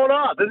hell's going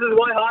on? This is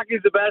why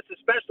hockey's the best,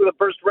 especially the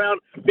first round,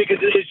 because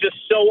it is just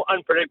so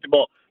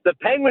unpredictable. The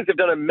Penguins have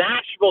done a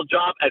masterful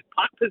job at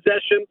puck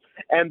possession,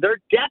 and their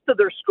depth of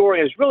their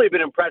scoring has really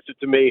been impressive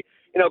to me.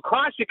 You know,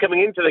 Crosby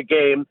coming into the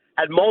game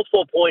had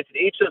multiple points in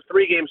each of the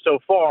 3 games so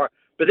far,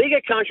 but they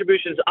get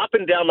contributions up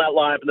and down that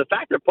line. And the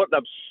fact they're putting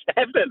up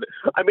 7,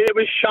 I mean, it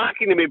was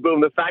shocking to me,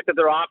 Boom, the fact that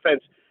their offense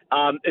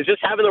is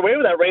just having their way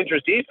with that Rangers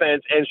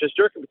defense, and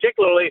Shesterkin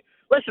particularly.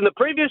 Listen, the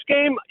previous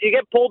game, you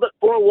get pulled at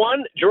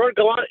 4-1. Gerard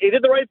Gallant, he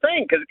did the right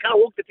thing because it kind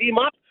of woke the team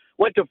up,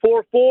 went to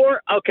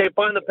 4-4. Okay,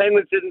 fine, the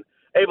Penguins didn't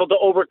able to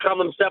overcome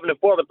them 7-4.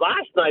 But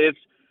last night,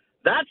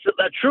 that's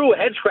a true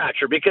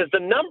head-scratcher because the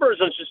numbers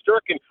on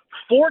Shesterkin,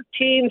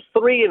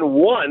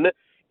 14-3-1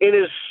 in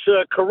his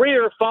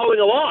career following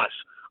a loss.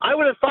 I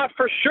would have thought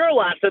for sure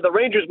last night the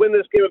Rangers win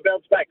this game and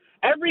bounce back.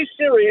 Every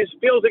series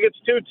feels like it's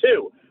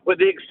 2-2, with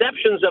the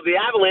exceptions of the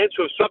Avalanche,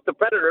 who have swept the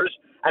Predators,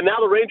 and now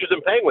the Rangers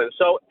and Penguins.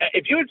 So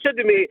if you had said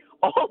to me,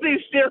 all these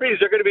series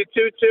are going to be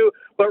 2-2,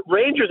 but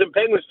Rangers and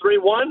Penguins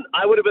 3-1,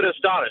 I would have been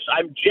astonished.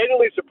 I'm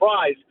genuinely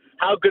surprised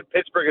how good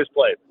Pittsburgh has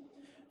played.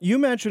 You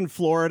mentioned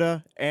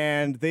Florida,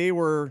 and they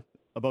were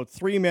about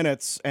 3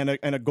 minutes and a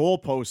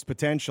goalpost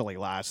potentially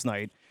last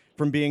night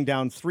from being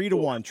down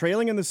 3-1.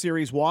 Trailing in the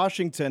series,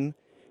 Washington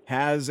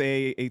has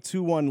a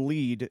 2-1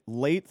 lead.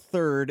 Late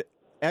third,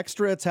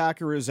 extra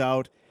attacker is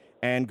out,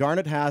 and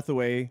Garnet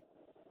Hathaway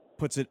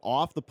puts it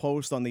off the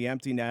post on the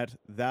empty net.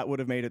 That would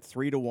have made it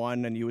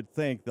 3-1, and you would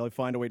think they'll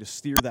find a way to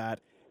steer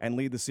that and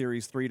lead the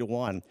series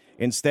 3-1.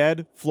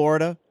 Instead,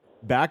 Florida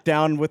back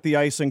down with the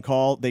icing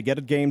call. They get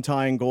a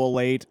game-tying goal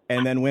late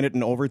and then win it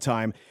in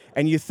overtime.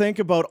 And you think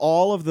about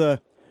all of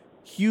the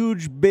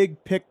huge,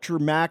 big-picture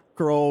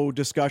macro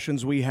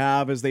discussions we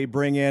have as they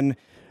bring in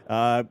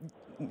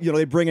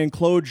They bring in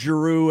Claude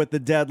Giroux at the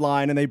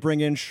deadline, and they bring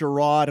in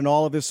Sherrod and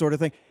all of this sort of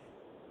thing.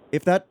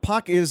 If that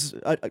puck is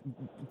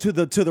to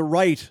the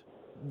right,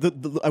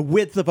 a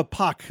width of a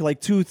puck,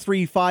 like 2,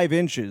 3, 5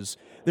 inches,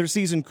 their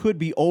season could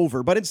be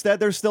over. But instead,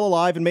 they're still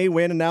alive and may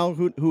win, and now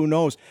who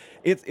knows?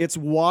 It's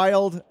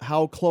wild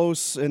how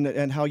close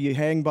and how you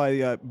hang by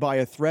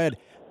a thread.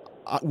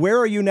 Where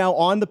are you now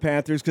on the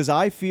Panthers? Because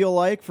I feel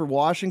like for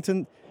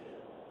Washington,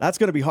 that's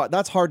going to be hard.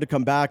 That's hard to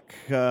come back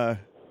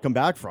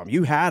from.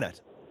 You had it.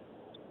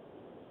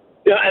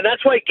 Yeah, and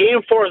that's why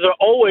Game 4s are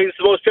always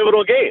the most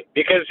pivotal game,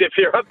 because if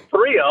you're up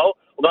 3-0,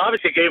 well,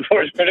 obviously Game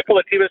 4 is critical.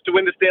 The team has to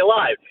win to stay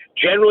alive.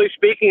 Generally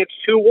speaking, it's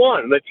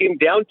 2-1. The team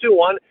down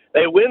 2-1,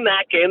 they win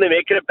that game, they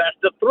make it a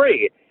best of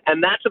 3. And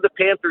that's what the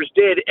Panthers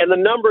did, and the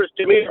numbers,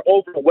 to me, are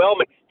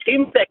overwhelming.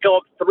 Teams that go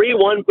up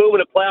 3-1, boom,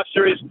 in a playoff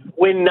series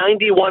win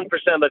 91%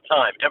 of the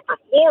time. And for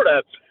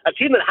Florida, a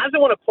team that hasn't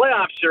won a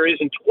playoff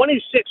series in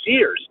 26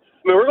 years,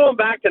 I mean, we're going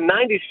back to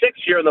 96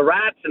 here in the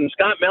Rats and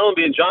Scott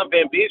Mellenby and John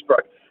Van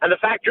Beesbrook. And the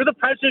fact you're the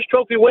President's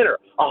Trophy winner,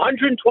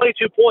 122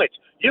 points.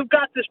 You've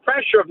got this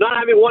pressure of not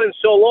having won in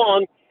so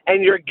long,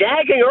 and you're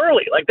gagging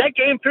early. Like, that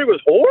Game 3 was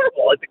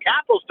horrible. Like, the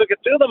Capitals took it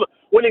to them,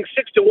 winning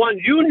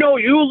 6-1. You know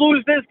you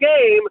lose this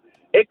game,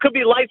 it could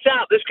be lights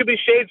out. This could be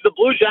shades of the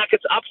Blue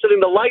Jackets upsetting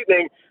the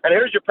Lightning, and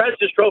here's your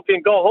President's Trophy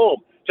and go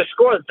home. To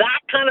score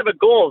that kind of a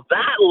goal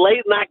that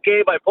late in that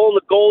game by pulling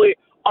the goalie,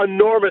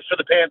 enormous for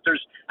the Panthers,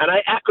 and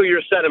I echo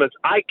your sentiments.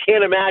 I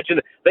can't imagine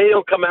they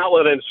don't come out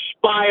with an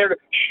inspired,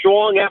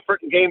 strong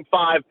effort in Game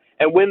 5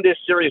 and win this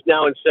series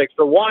now in 6.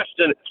 For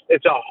Washington,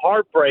 it's a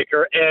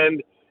heartbreaker,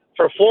 and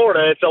for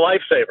Florida, it's a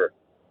lifesaver.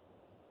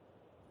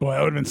 Boy, that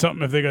would have been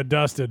something if they got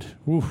dusted.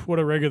 Oof, what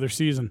a regular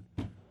season.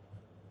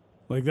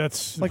 Like,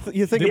 that's like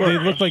you think they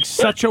look like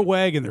such a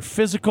wagon. They're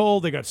physical.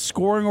 They got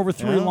scoring over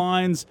 3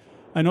 lines.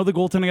 I know the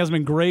goaltending hasn't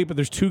been great, but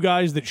there's 2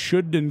 guys that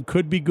should and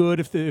could be good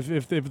if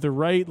they're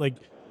right. Like,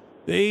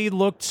 they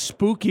looked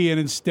spooky, and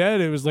instead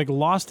it was like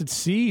lost at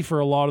sea for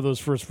a lot of those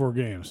first 4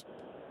 games.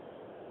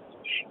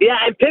 Yeah,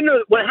 and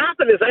Pinder, what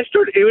happened is we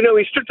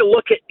start to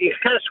look at, you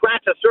kind of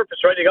scratch the surface,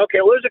 right? You go,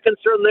 okay, well, there's a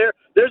concern there.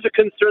 There's a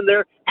concern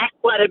there.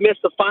 Ekblad had missed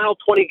the final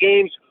 20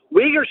 games.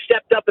 Weegar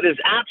stepped up in his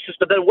absence,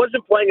 but then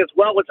wasn't playing as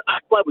well once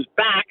Ekblad was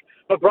back.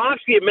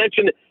 Bobrovsky, you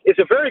mentioned, is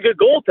a very good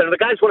goaltender. The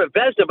guy's won a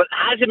Vezina, but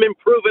hasn't been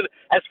proven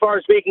as far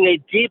as making a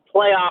deep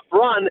playoff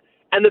run.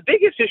 And the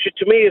biggest issue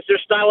to me is their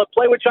style of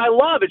play, which I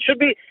love. It should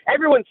be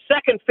everyone's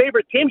second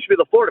favorite team should be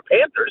the Florida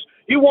Panthers.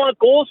 You want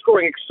goal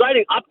scoring,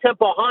 exciting,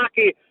 up-tempo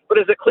hockey, but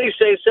as the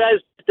cliche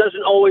says, it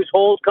doesn't always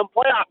hold come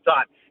playoff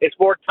time. It's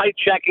more tight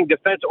checking,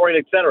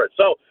 defense-oriented, et cetera.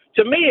 So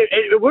to me,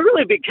 it would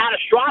really be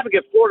catastrophic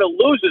if Florida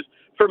loses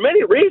for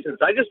many reasons.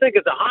 I just think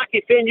as a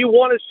hockey fan, you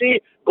want to see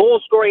goal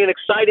scoring and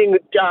exciting,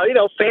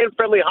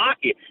 fan-friendly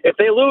hockey. If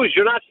they lose,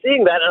 you're not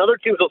seeing that, and other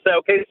teams will say,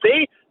 okay,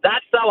 see,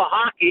 that style of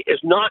hockey is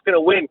not going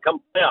to win come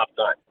playoff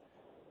time.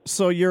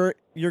 So you're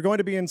going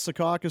to be in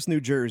Secaucus, New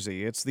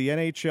Jersey. It's the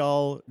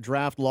NHL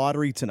draft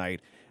lottery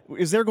tonight.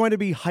 Is there going to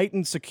be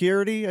heightened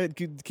security,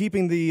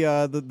 keeping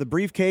the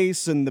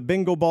briefcase and the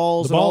bingo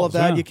balls and all of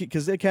that?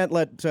 Because they can't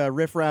let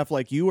riffraff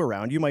like you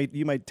around. You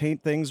might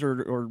taint things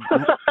or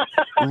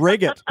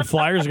rig it. The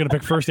Flyers are going to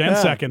pick first and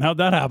second. How'd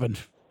that happen?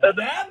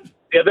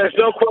 Yeah, there's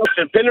no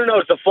question. Pinder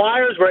knows the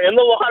Flyers were in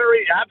the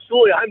lottery.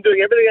 Absolutely. I'm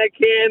doing everything I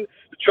can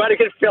to try to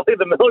get Philly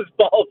the most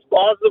balls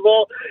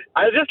possible.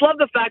 I just love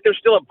the fact there's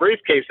still a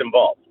briefcase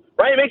involved.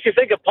 Right? It makes you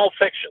think of Pulp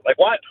Fiction. Like,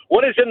 what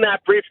is in that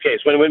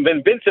briefcase? When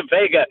Vincent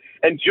Vega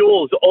and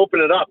Jules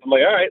open it up, I'm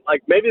like, all right,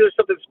 like maybe there's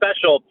something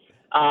special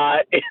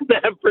in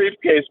that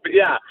briefcase. But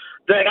yeah,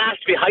 there has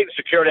to be heightened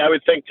security, I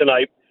would think,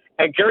 tonight.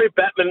 And Gary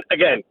Bettman,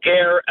 again,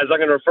 Gare, as I'm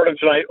going to refer to him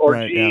tonight, or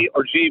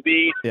or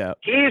GB,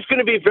 he's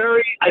going to be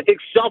very, I think,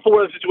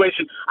 self-aware of the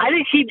situation. I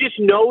think he just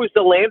knows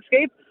the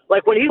landscape.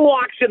 Like, when he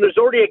walks in, there's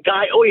already a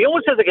guy, he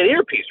almost has like an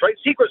earpiece, right?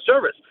 Secret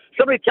Service.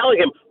 Somebody telling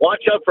him,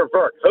 watch out for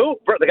Vert. Who?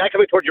 Vert, the guy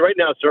coming towards you right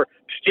now, sir.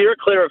 Steer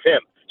clear of him.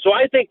 So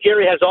I think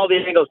Gary has all the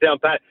angles down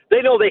pat.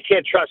 They know they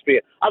can't trust me.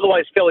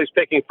 Otherwise, Philly's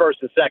picking first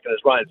and second, as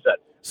Ryan said.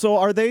 So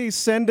are they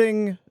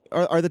sending...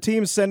 Are the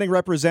teams sending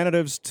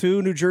representatives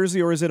to New Jersey,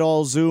 or is it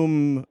all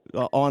Zoom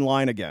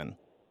online again?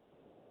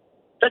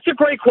 That's a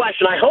great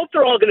question. I hope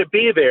they're all going to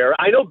be there.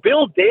 I know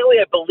Bill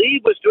Daly, I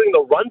believe, was doing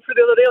the run for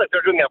the other day, like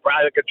they're doing a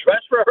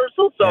dress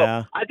rehearsal. So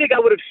I think I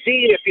would have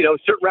seen if,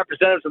 certain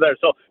representatives are there.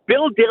 So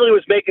Bill Daly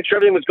was making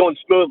sure everything was going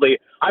smoothly.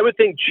 I would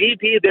think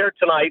GP there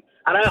tonight,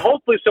 and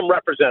hopefully some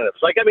representatives.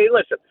 Like, I mean,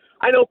 listen,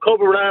 I know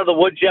Kobe ran out of the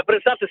woods yet, but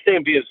it's not the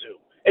same via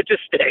Zoom. It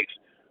just stinks.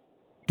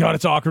 God,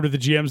 it's awkward with the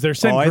GMs there.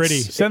 Send Gritty.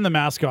 Send the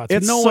mascots.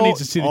 No one needs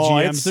to see the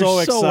GMs.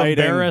 They're so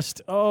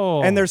embarrassed.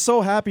 Oh, and they're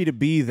so happy to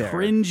be there.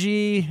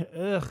 Cringy.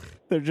 Ugh.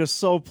 They're just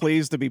so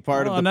pleased to be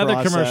part of the another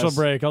process. Commercial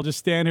break. I'll just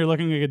stand here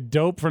looking like a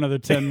dope for another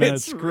 10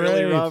 minutes. It's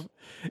really rough.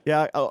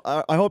 Yeah,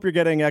 I hope you're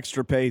getting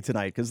extra pay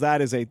tonight, because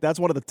that's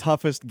one of the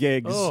toughest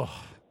gigs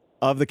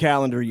of the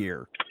calendar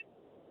year.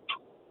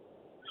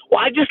 Well,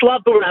 I just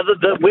love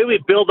the way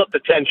we build up the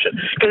tension.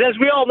 Because as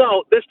we all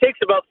know, this takes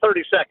about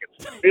 30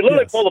 seconds. You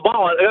literally pull the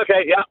ball out.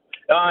 Okay, yeah.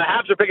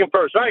 Habs are picking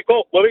first. All right,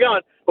 cool. Moving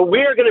on. But we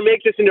are going to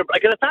make this into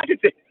like in fact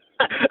it's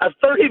a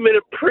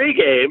 30-minute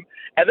pregame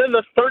and then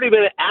the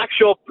 30-minute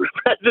actual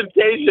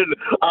presentation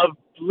of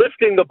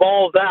lifting the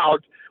balls out,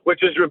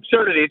 which is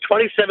absurdity.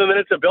 27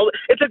 minutes of building.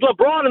 It's like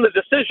LeBron in The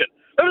Decision.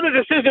 Remember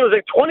The Decision was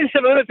like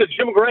 27 minutes of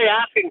Jim Gray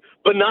asking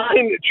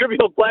benign,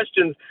 trivial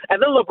questions,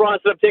 and then LeBron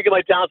said, I'm taking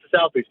my talents to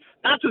South Beach.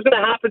 That's what's going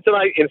to happen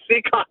tonight in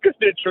Secaucus,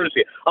 New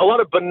Jersey. A lot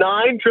of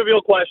benign,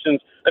 trivial questions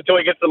until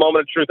he gets the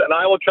moment of truth, and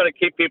I will try to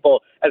keep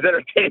people as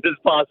entertained as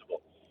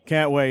possible.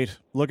 Can't wait.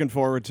 Looking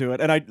forward to it.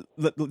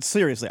 And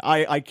seriously,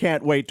 I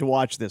can't wait to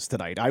watch this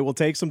tonight. I will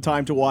take some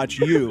time to watch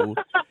you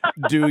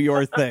do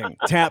your thing.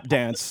 Tap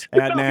dance,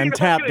 Adnan,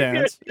 tap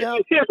dance. Yeah.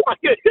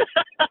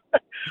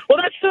 Well,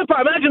 that's the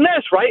part. Imagine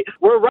this, right?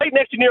 We're right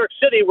next to New York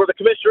City where the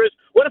commissioner is.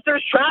 What if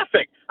there's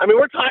traffic? I mean,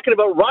 we're talking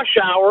about rush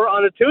hour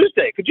on a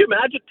Tuesday. Could you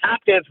imagine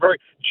tap dance for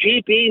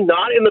GB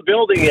not in the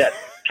building yet?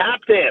 Tap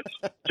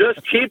dance.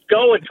 Just keep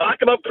going.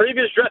 Talk about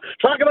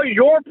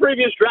your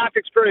previous draft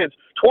experience.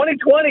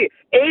 2020,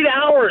 8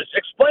 hours.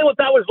 Explain what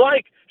that was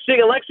like.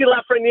 Seeing Alexi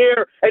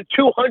Lafreniere and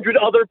 200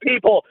 other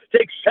people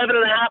take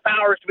 7.5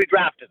 hours to be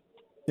drafted.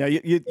 Yeah,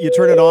 you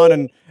turn it on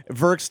and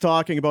Verk's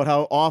talking about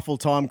how awful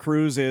Tom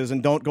Cruise is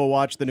and don't go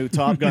watch the new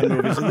Top Gun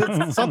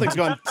movies. Something's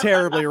gone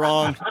terribly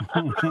wrong.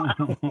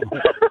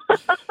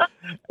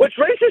 Which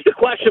raises the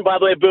question, by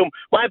the way, Boom.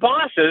 My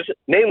bosses,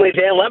 namely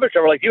Dan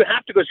Leberton, were like, you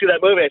have to go see that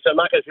movie. I said, I'm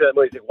not going to see that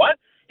movie. He said, what?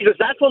 He goes,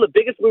 that's one of the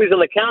biggest movies on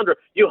the calendar.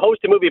 You host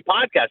a movie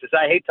podcast. I said,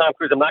 I hate Tom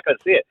Cruise. I'm not going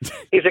to see it.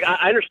 He's like,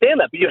 I understand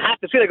that, but you have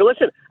to see it. I go,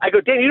 listen. I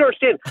go, Dan, you don't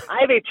understand. I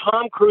have a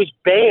Tom Cruise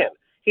band.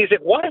 He's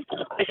like, what?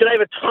 I said, I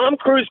have a Tom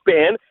Cruise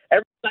band.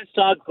 Everything I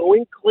saw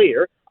Going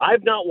Clear.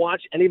 I've not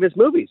watched any of his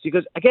movies. He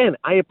goes, again,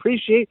 I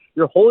appreciate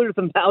your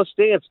holier-than-thou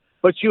stance,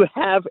 but you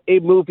have a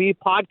movie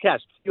podcast.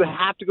 You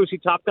have to go see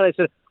Top Gun. I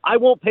said, I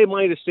won't pay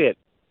money to see it.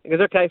 He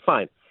goes, okay,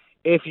 fine.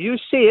 If you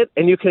see it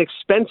and you can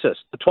expense us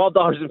the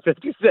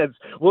 $12.50,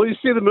 will you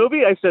see the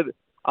movie? I said,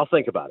 I'll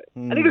think about it.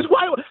 And he goes,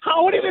 why?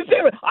 How would you even say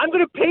it? I'm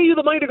going to pay you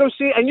the money to go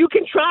see it, and you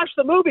can trash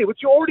the movie, which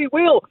you already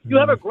will. You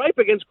have a gripe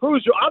against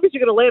Cruise. You're obviously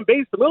going to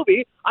lambaste the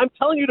movie. I'm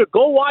telling you to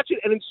go watch it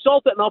and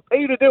insult it, and I'll pay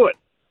you to do it.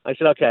 I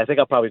said, okay, I think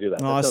I'll probably do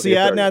that. Oh, see,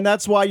 Adnan,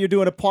 that's why you're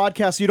doing a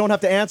podcast. So you don't have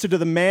to answer to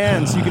the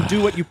man, so you can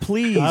do what you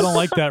please. I don't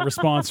like that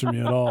response from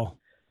you at all.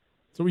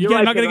 So you're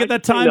not going to get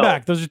that time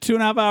back. Those are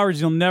 2.5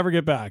 hours you'll never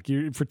get back.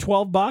 For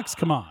 $12,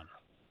 come on.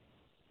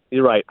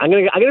 You're right. I'm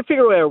gonna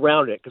figure a way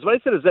around it, because what I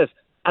said is this: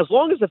 as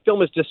long as the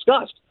film is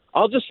discussed,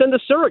 I'll just send a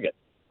surrogate.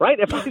 Right?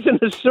 If I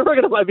send a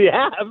surrogate on my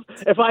behalf,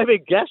 if I have a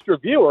guest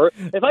reviewer,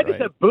 if I just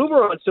have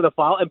Boomer on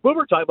Cinephile and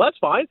Boomer time, well, that's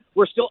fine.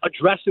 We're still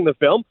addressing the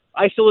film.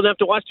 I still didn't have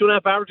to watch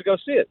 2.5 hours to go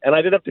see it, and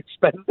I didn't have to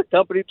expense the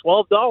company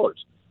 $12.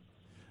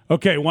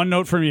 Okay, one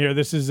note from you here.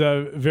 This is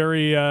a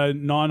very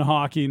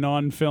non-hockey,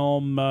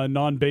 non-film,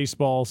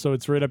 non-baseball, so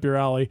it's right up your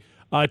alley.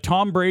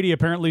 Tom Brady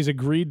apparently has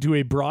agreed to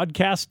a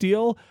broadcast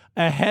deal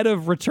ahead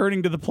of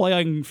returning to the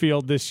playing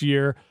field this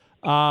year.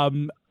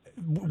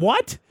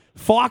 What?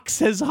 Fox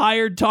has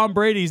hired Tom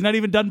Brady. He's not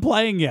even done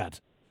playing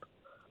yet.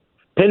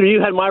 Henry, you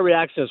had my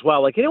reaction as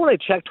well. Like, when I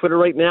check Twitter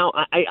right now,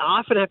 I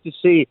often have to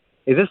see,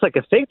 is this like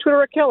a fake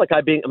Twitter account? Like,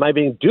 am I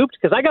being duped?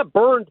 Because I got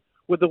burned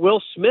with the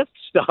Will Smith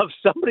stuff.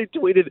 Somebody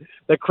tweeted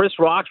that Chris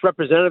Rock's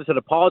representative said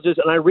apologies,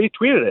 and I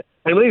retweeted it.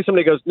 And immediately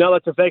somebody goes, no,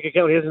 that's a fake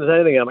account. He hasn't said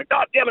anything. And I'm like,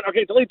 God damn it.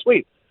 Okay, delete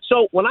tweet.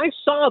 So when I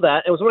saw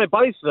that, it was one of my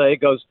buddies today.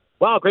 Goes,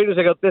 wow, great news.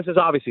 I go, this is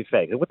obviously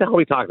fake. What the hell are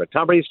we talking about?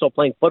 Tom Brady's still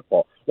playing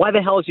football. Why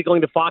the hell is he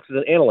going to Fox as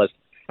an analyst?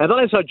 And then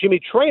I saw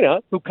Jimmy Traina,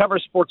 who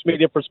covers sports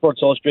media for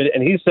Sports Illustrated,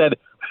 and he said,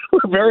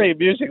 very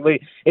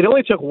amusingly, it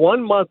only took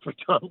 1 month for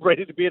Tom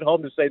Brady to be at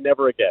home to say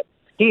never again.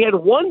 He had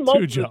 1 month.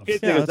 2 jobs.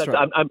 Yeah, that's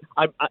right.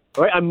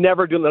 I'm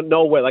never doing that.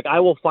 No way. Like, I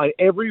will find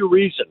every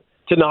reason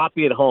to not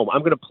be at home. I'm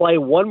going to play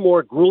one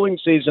more grueling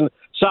season,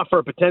 suffer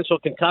a potential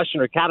concussion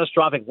or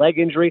catastrophic leg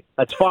injury.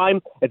 That's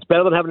fine. It's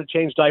better than having to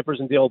change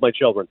diapers and deal with my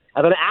children.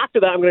 And then after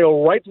that, I'm going to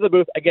go right to the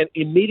booth. Again,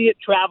 immediate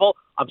travel.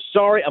 I'm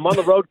sorry. I'm on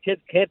the road,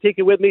 kids. Can't take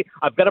it with me.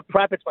 I've got to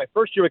prep. It's my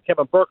first year with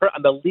Kevin Burkhardt.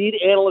 I'm the lead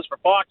analyst for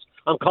Fox.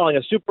 I'm calling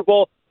a Super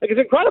Bowl. Like, it's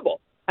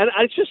incredible. And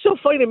it's just so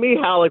funny to me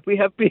how, like, we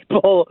have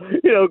people,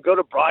 go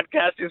to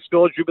broadcasting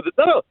school.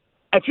 No.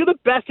 If you're the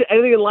best at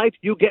anything in life,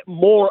 you get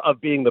more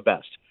of being the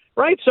best.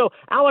 Right? So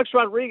Alex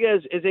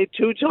Rodriguez is a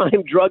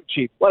 2-time drug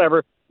chief.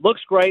 Whatever.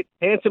 Looks great.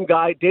 Handsome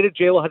guy. Dated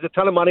J-Lo. Has a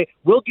ton of money.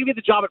 We'll give you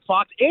the job at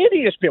Fox and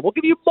ESPN. We'll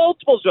give you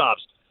multiple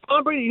jobs.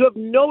 Tom Brady, you have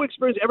no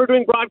experience ever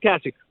doing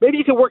broadcasting. Maybe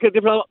you can work at a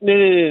different level.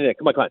 No.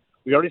 Come on.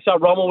 We already saw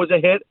Romo was a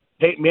hit.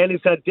 Peyton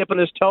Manning's got a dip in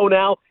his toe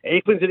now.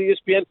 Aikman's at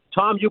ESPN.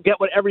 Tom, you get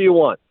whatever you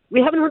want.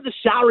 We haven't heard the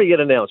salary yet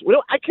announced.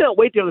 I cannot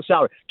wait to hear the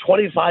salary.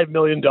 $25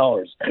 million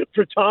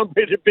for Tom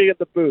Brady to be at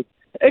the booth.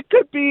 It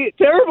could be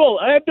terrible.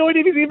 I have no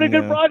idea if he's even a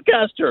good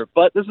broadcaster,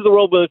 but this is the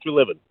world in which we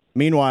live in.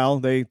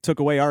 Meanwhile, they took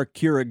away our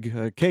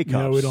Keurig K-Cups.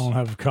 No, we don't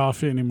have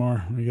coffee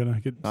anymore. We got to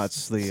get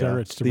That's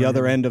the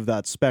other end of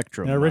that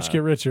spectrum. Yeah, rich get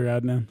richer,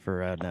 Adnan.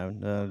 For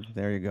Adnan.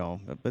 There you go.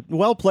 But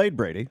well played,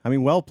 Brady. I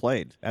mean, well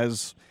played.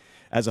 As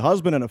a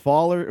husband and a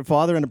father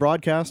and a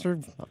broadcaster,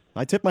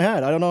 I tip my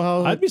hat. I don't know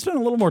how. I'd be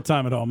spending a little more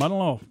time at home. I don't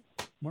know.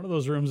 One of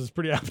those rooms is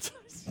pretty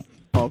appetizing.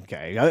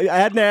 Okay.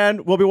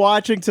 Adnan, we'll be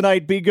watching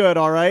tonight. Be good,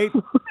 all right?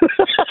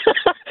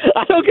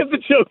 I don't get the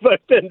joke by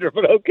Pinder,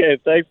 but okay.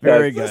 Thanks, guys.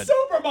 Very good.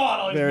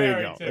 Supermodel he's There you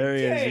married go. to. There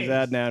he is. He's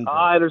Adnan.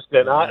 I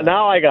understand.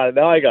 Now I got it.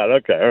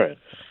 Okay, all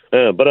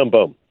right.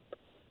 Boom.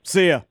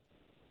 See ya.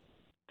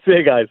 See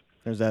you guys.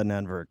 There's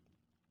Adnan Vert.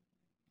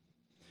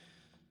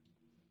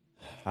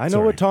 I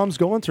know what Tom's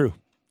going through.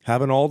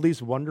 Having all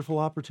these wonderful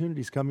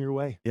opportunities come your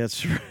way.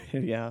 Yes,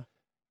 yeah.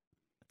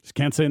 Just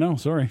can't say no.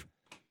 Sorry.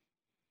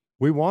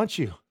 We want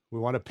you. We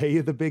want to pay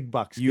you the big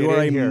bucks. You Get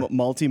are a in here.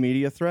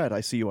 multimedia threat.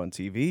 I see you on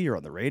TV. You're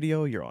on the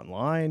radio. You're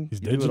online. He's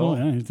You do it digital. all.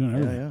 Yeah, he's doing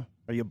everything. Yeah.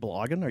 Are you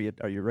blogging?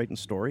 Are you writing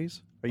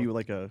stories? Are you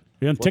like a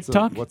You on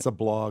TikTok? What's a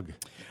blog?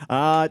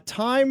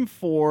 time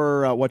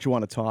for what you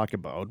want to talk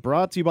about?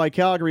 Brought to you by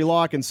Calgary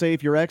Lock and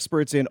Safe, your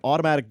experts in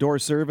automatic door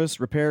service,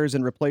 repairs,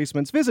 and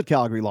replacements. Visit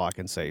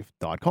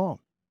CalgaryLockandSafe.com.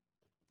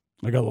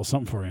 I got a little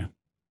something for you.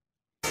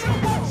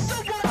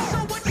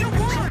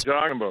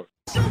 Talking about.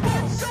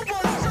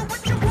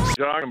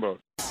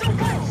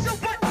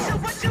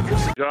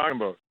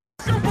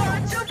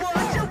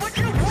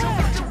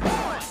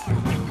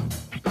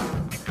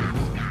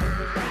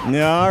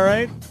 Yeah, all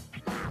right.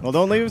 Well,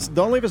 don't leave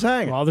us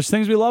hanging. Well, there's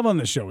things we love on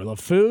this show. We love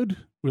food.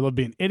 We love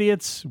being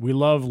idiots. We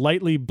love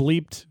lightly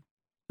bleeped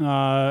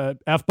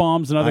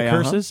F-bombs and other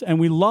curses. And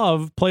we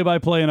love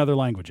play-by-play in other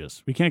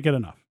languages. We can't get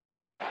enough.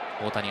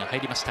 大谷が入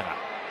りましたが、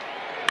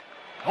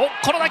こ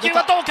の打球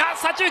はどうか、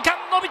左中間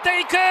伸びて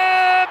いく、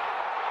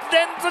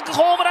連続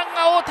ホームラン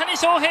が大谷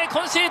翔平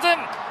今シーズン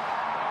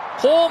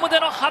ホームで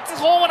の初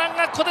ホームラン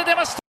がここで出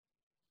ました。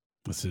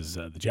 This is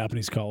the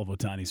Japanese call of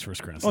Otani's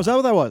first grand slam. Oh, is that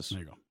what that was? There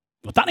you go.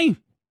 Otani!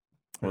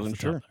 Wasn't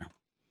sure.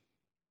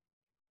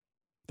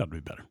 That would be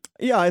better.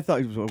 Yeah, I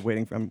thought he was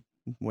waiting for. I'm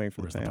waiting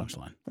for Where's the the fan.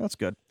 punchline? That's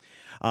good.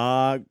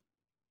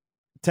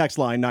 Text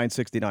line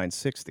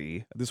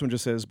 96960. This one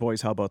just says,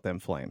 "Boys, how about them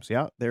Flames?"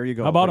 Yeah, there you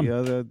go. How about 'em?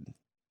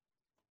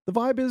 The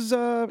vibe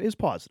is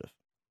positive.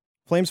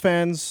 Flames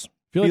fans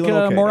Feel like feeling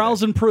okay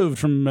morale's today. improved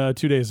from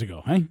 2 days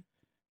ago, hey?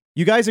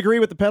 You guys agree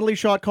with the penalty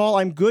shot call?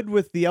 I'm good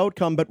with the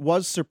outcome, but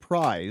was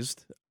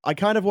surprised. I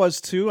kind of was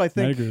too. I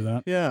think. I agree with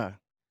that. Yeah.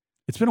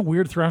 It's been a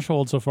weird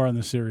threshold so far in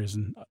this series,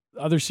 and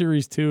other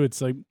series too. It's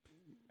like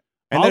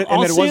And I'll then it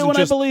see it wasn't when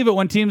just- I believe it.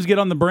 When teams get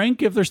on the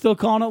brink, if they're still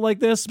calling it like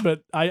this,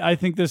 but I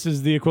think this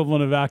is the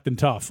equivalent of acting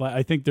tough.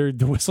 I think the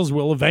whistles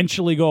will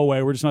eventually go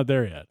away. We're just not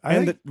there yet.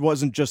 And it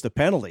wasn't just a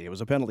penalty; it was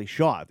a penalty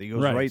shot. It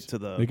goes right to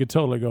the. They could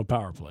totally go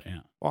power play. Yeah.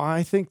 Well,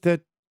 I think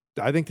that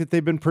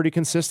they've been pretty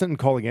consistent in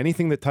calling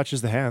anything that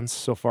touches the hands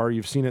so far.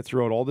 You've seen it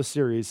throughout all the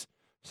series.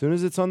 As soon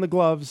as it's on the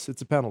gloves,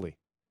 it's a penalty.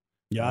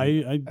 Yeah,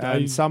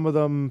 and some of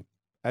them,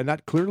 and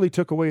that clearly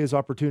took away his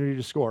opportunity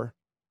to score.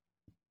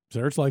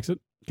 Serge likes it.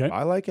 Okay,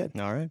 I like it.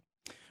 All right.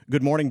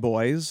 Good morning,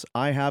 boys.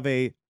 I have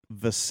a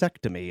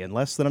vasectomy in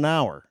less than an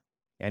hour.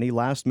 Any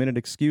last-minute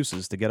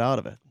excuses to get out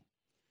of it?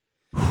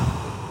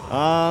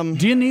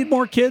 Do you need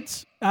more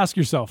kids? Ask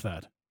yourself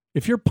that.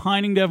 If you're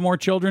pining to have more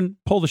children,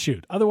 pull the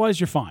chute. Otherwise,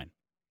 you're fine.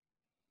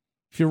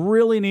 If you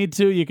really need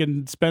to, you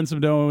can spend some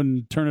dough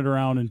and turn it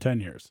around in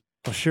 10 years.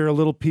 I'll share a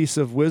little piece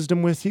of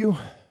wisdom with you.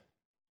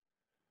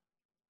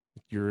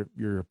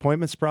 Your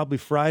appointment's probably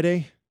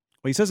Friday.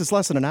 Well, he says it's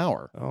less than an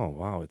hour. Oh,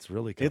 wow. It's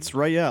really coming. It's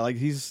right, yeah. Like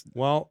he's...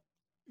 Well,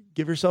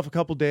 give yourself a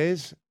couple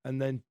days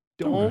and then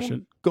Don't rush it.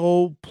 don't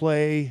go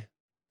play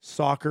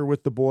soccer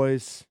with the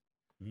boys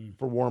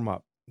for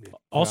warm-up.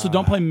 Also,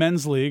 don't play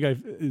men's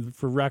league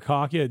for rec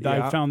hockey. I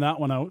Yeah. found that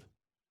one out.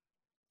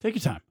 Take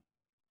your time.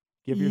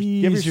 Give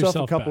Ease yourself a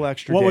yourself couple back.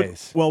 extra What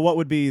days. what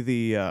would be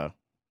the...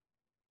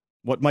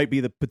 what might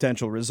be the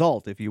potential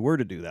result if you were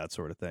to do that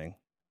sort of thing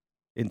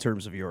in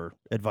terms of your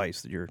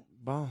advice that you're...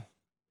 Well,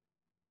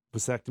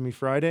 vasectomy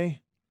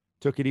Friday.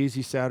 Took it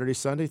easy Saturday,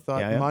 Sunday.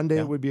 Thought Yeah, Monday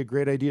yeah. it would be a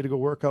great idea to go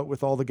work out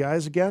with all the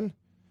guys again.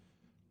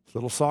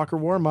 Little soccer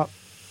warm-up.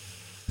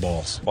 The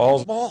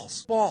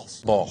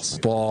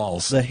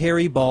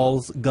Harry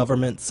Balls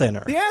Government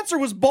Center. The answer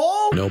was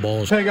ball? No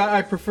balls. Hey,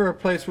 I prefer a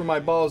place where my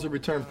balls are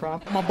returned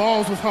prompt. My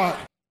balls was hot.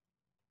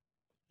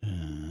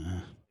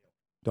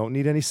 Don't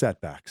need any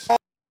setbacks.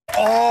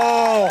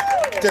 Oh,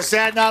 does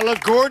that not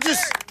look gorgeous?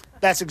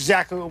 That's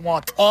exactly what we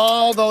want.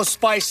 All those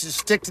spices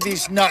stick to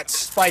these nuts,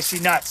 spicy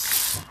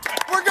nuts.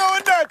 We're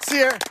going nuts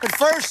here. But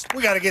first,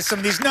 we got to get some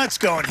of these nuts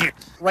going here.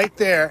 Right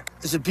there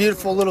is a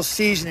beautiful little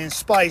seasoning and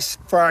spice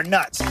for our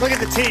nuts. Look at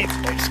the team.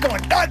 They're just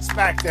going nuts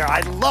back there. I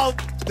love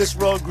this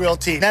Road Grill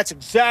team. That's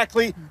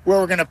exactly where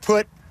we're going to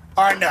put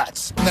our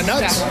nuts. The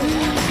nuts?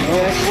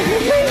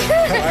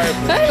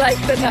 I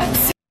like the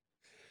nuts.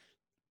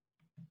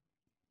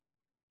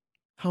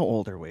 How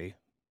old are we?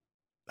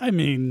 I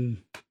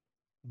mean,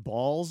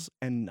 Balls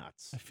and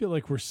nuts. I feel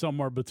like we're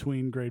somewhere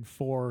between grade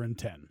 4 and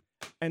 10.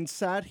 And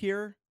sat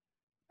here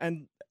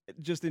and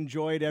just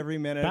enjoyed every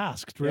minute.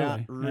 Basked, really.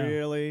 Yeah,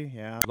 really.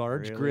 Yeah.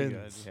 Large really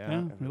grins. good.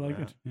 Yeah, we like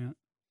it. Yeah.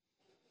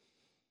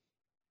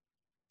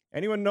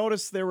 Anyone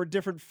notice there were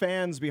different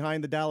fans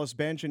behind the Dallas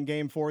bench in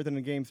Game 4 than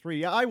in Game 3?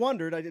 Yeah, I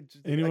wondered.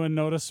 Anyone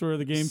notice where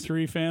the Game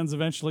 3 fans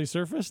eventually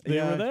surfaced? They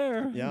were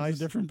there. Yeah, it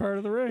was a different part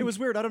of the ring. It was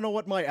weird. I don't know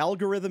what my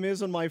algorithm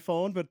is on my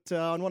phone, but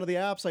on one of the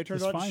apps I turned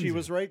Just on, finds she you.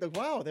 was right. Like,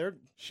 wow,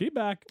 she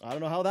back. I don't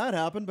know how that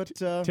happened, but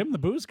Tim the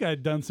Booze Guy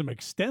had done some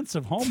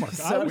extensive homework.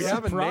 So I was we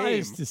have a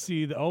surprised name. to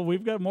see that. Oh,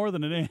 we've got more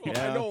than a name.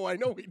 Yeah. I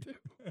know we do.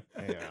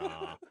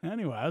 Yeah.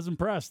 Anyway, I was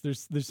impressed.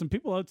 There's some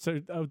people out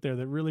there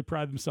that really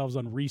pride themselves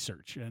on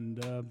research,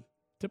 and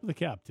tip of the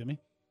cap, Timmy.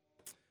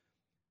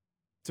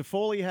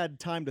 Toffoli had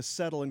time to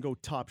settle and go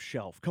top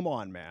shelf. Come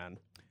on, man.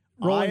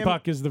 Rolling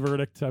puck is the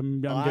verdict.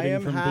 I'm I getting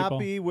am from happy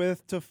people.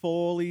 with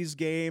Toffoli's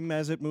game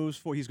as it moves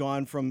forward. He's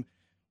gone from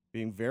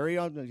being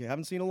you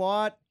haven't seen a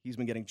lot. He's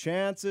been getting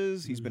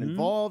chances. He's been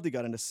involved. He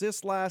got an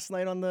assist last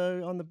night on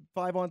the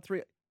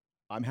 5-on-3.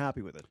 I'm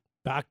happy with it.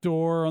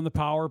 Backdoor on the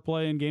power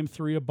play in Game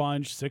 3 a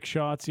bunch. 6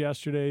 shots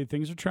yesterday.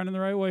 Things are trending the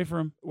right way for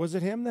him. Was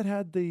it him that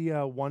had the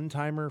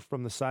one-timer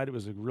from the side? It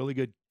was a really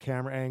good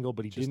camera angle,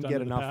 but he Just didn't under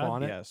get the enough pad?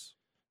 on it. Yes.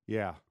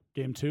 Yeah.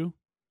 Game 2?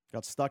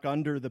 Got stuck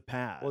under the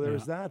pad. Well, there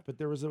was that, but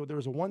there was a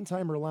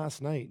one-timer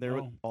last night. There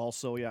was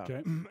also, yeah.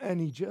 Okay. And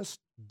he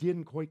just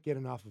didn't quite get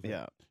enough of it.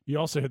 Yeah. You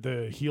also hit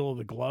the heel of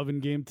the glove in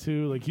Game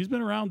 2. Like, he's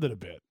been around it a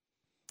bit.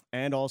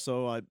 And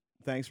also,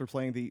 thanks for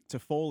playing the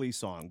Toffoli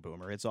song,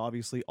 Boomer. It's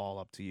obviously all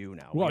up to you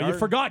now. Well, you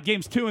forgot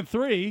Games 2 and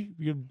 3.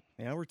 You're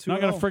we're 2-0.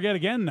 not going to forget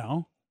again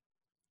now.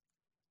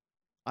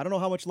 I don't know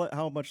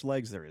how much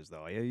legs there is,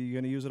 though. Are you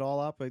going to use it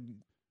all up?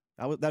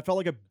 That felt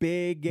like a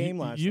big game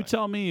last You night.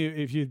 tell me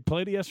if you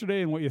played it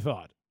yesterday and what you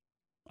thought.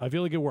 I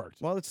feel like it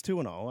worked. Well, it's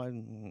 2-0.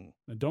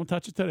 And don't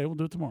touch it today. We'll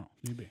do it tomorrow.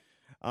 Maybe.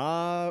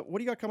 What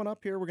do you got coming up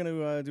here? We're going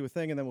to do a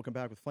thing, and then we'll come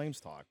back with Flames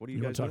talk. What do you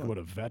We're guys talk doing? about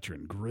a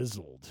veteran,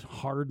 grizzled,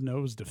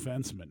 hard-nosed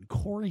defenseman.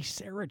 Corey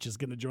Sarich is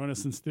going to join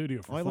us in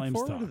studio for I Flames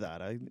look forward talk. to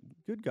that.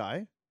 Good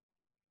guy.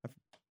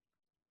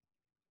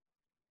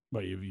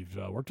 But you've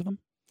worked with him?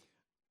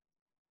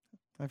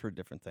 I've heard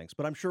different things,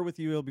 but I'm sure with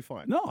you it'll be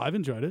fine. No, I've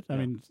enjoyed it. I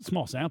mean,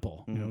 small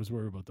sample. I was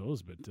worried about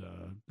those, but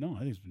no, I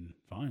think it's been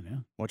fine, yeah.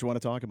 What you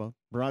want to talk about?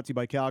 Brought to you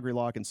by Calgary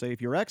Lock and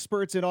Safe. Your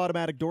experts in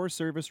automatic door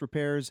service,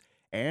 repairs,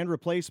 and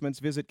replacements.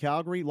 Visit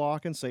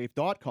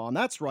CalgaryLockandSafe.com.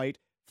 That's right.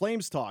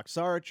 Flames talk.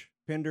 Sarge,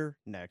 Pinder,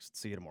 next.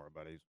 See you tomorrow, buddies.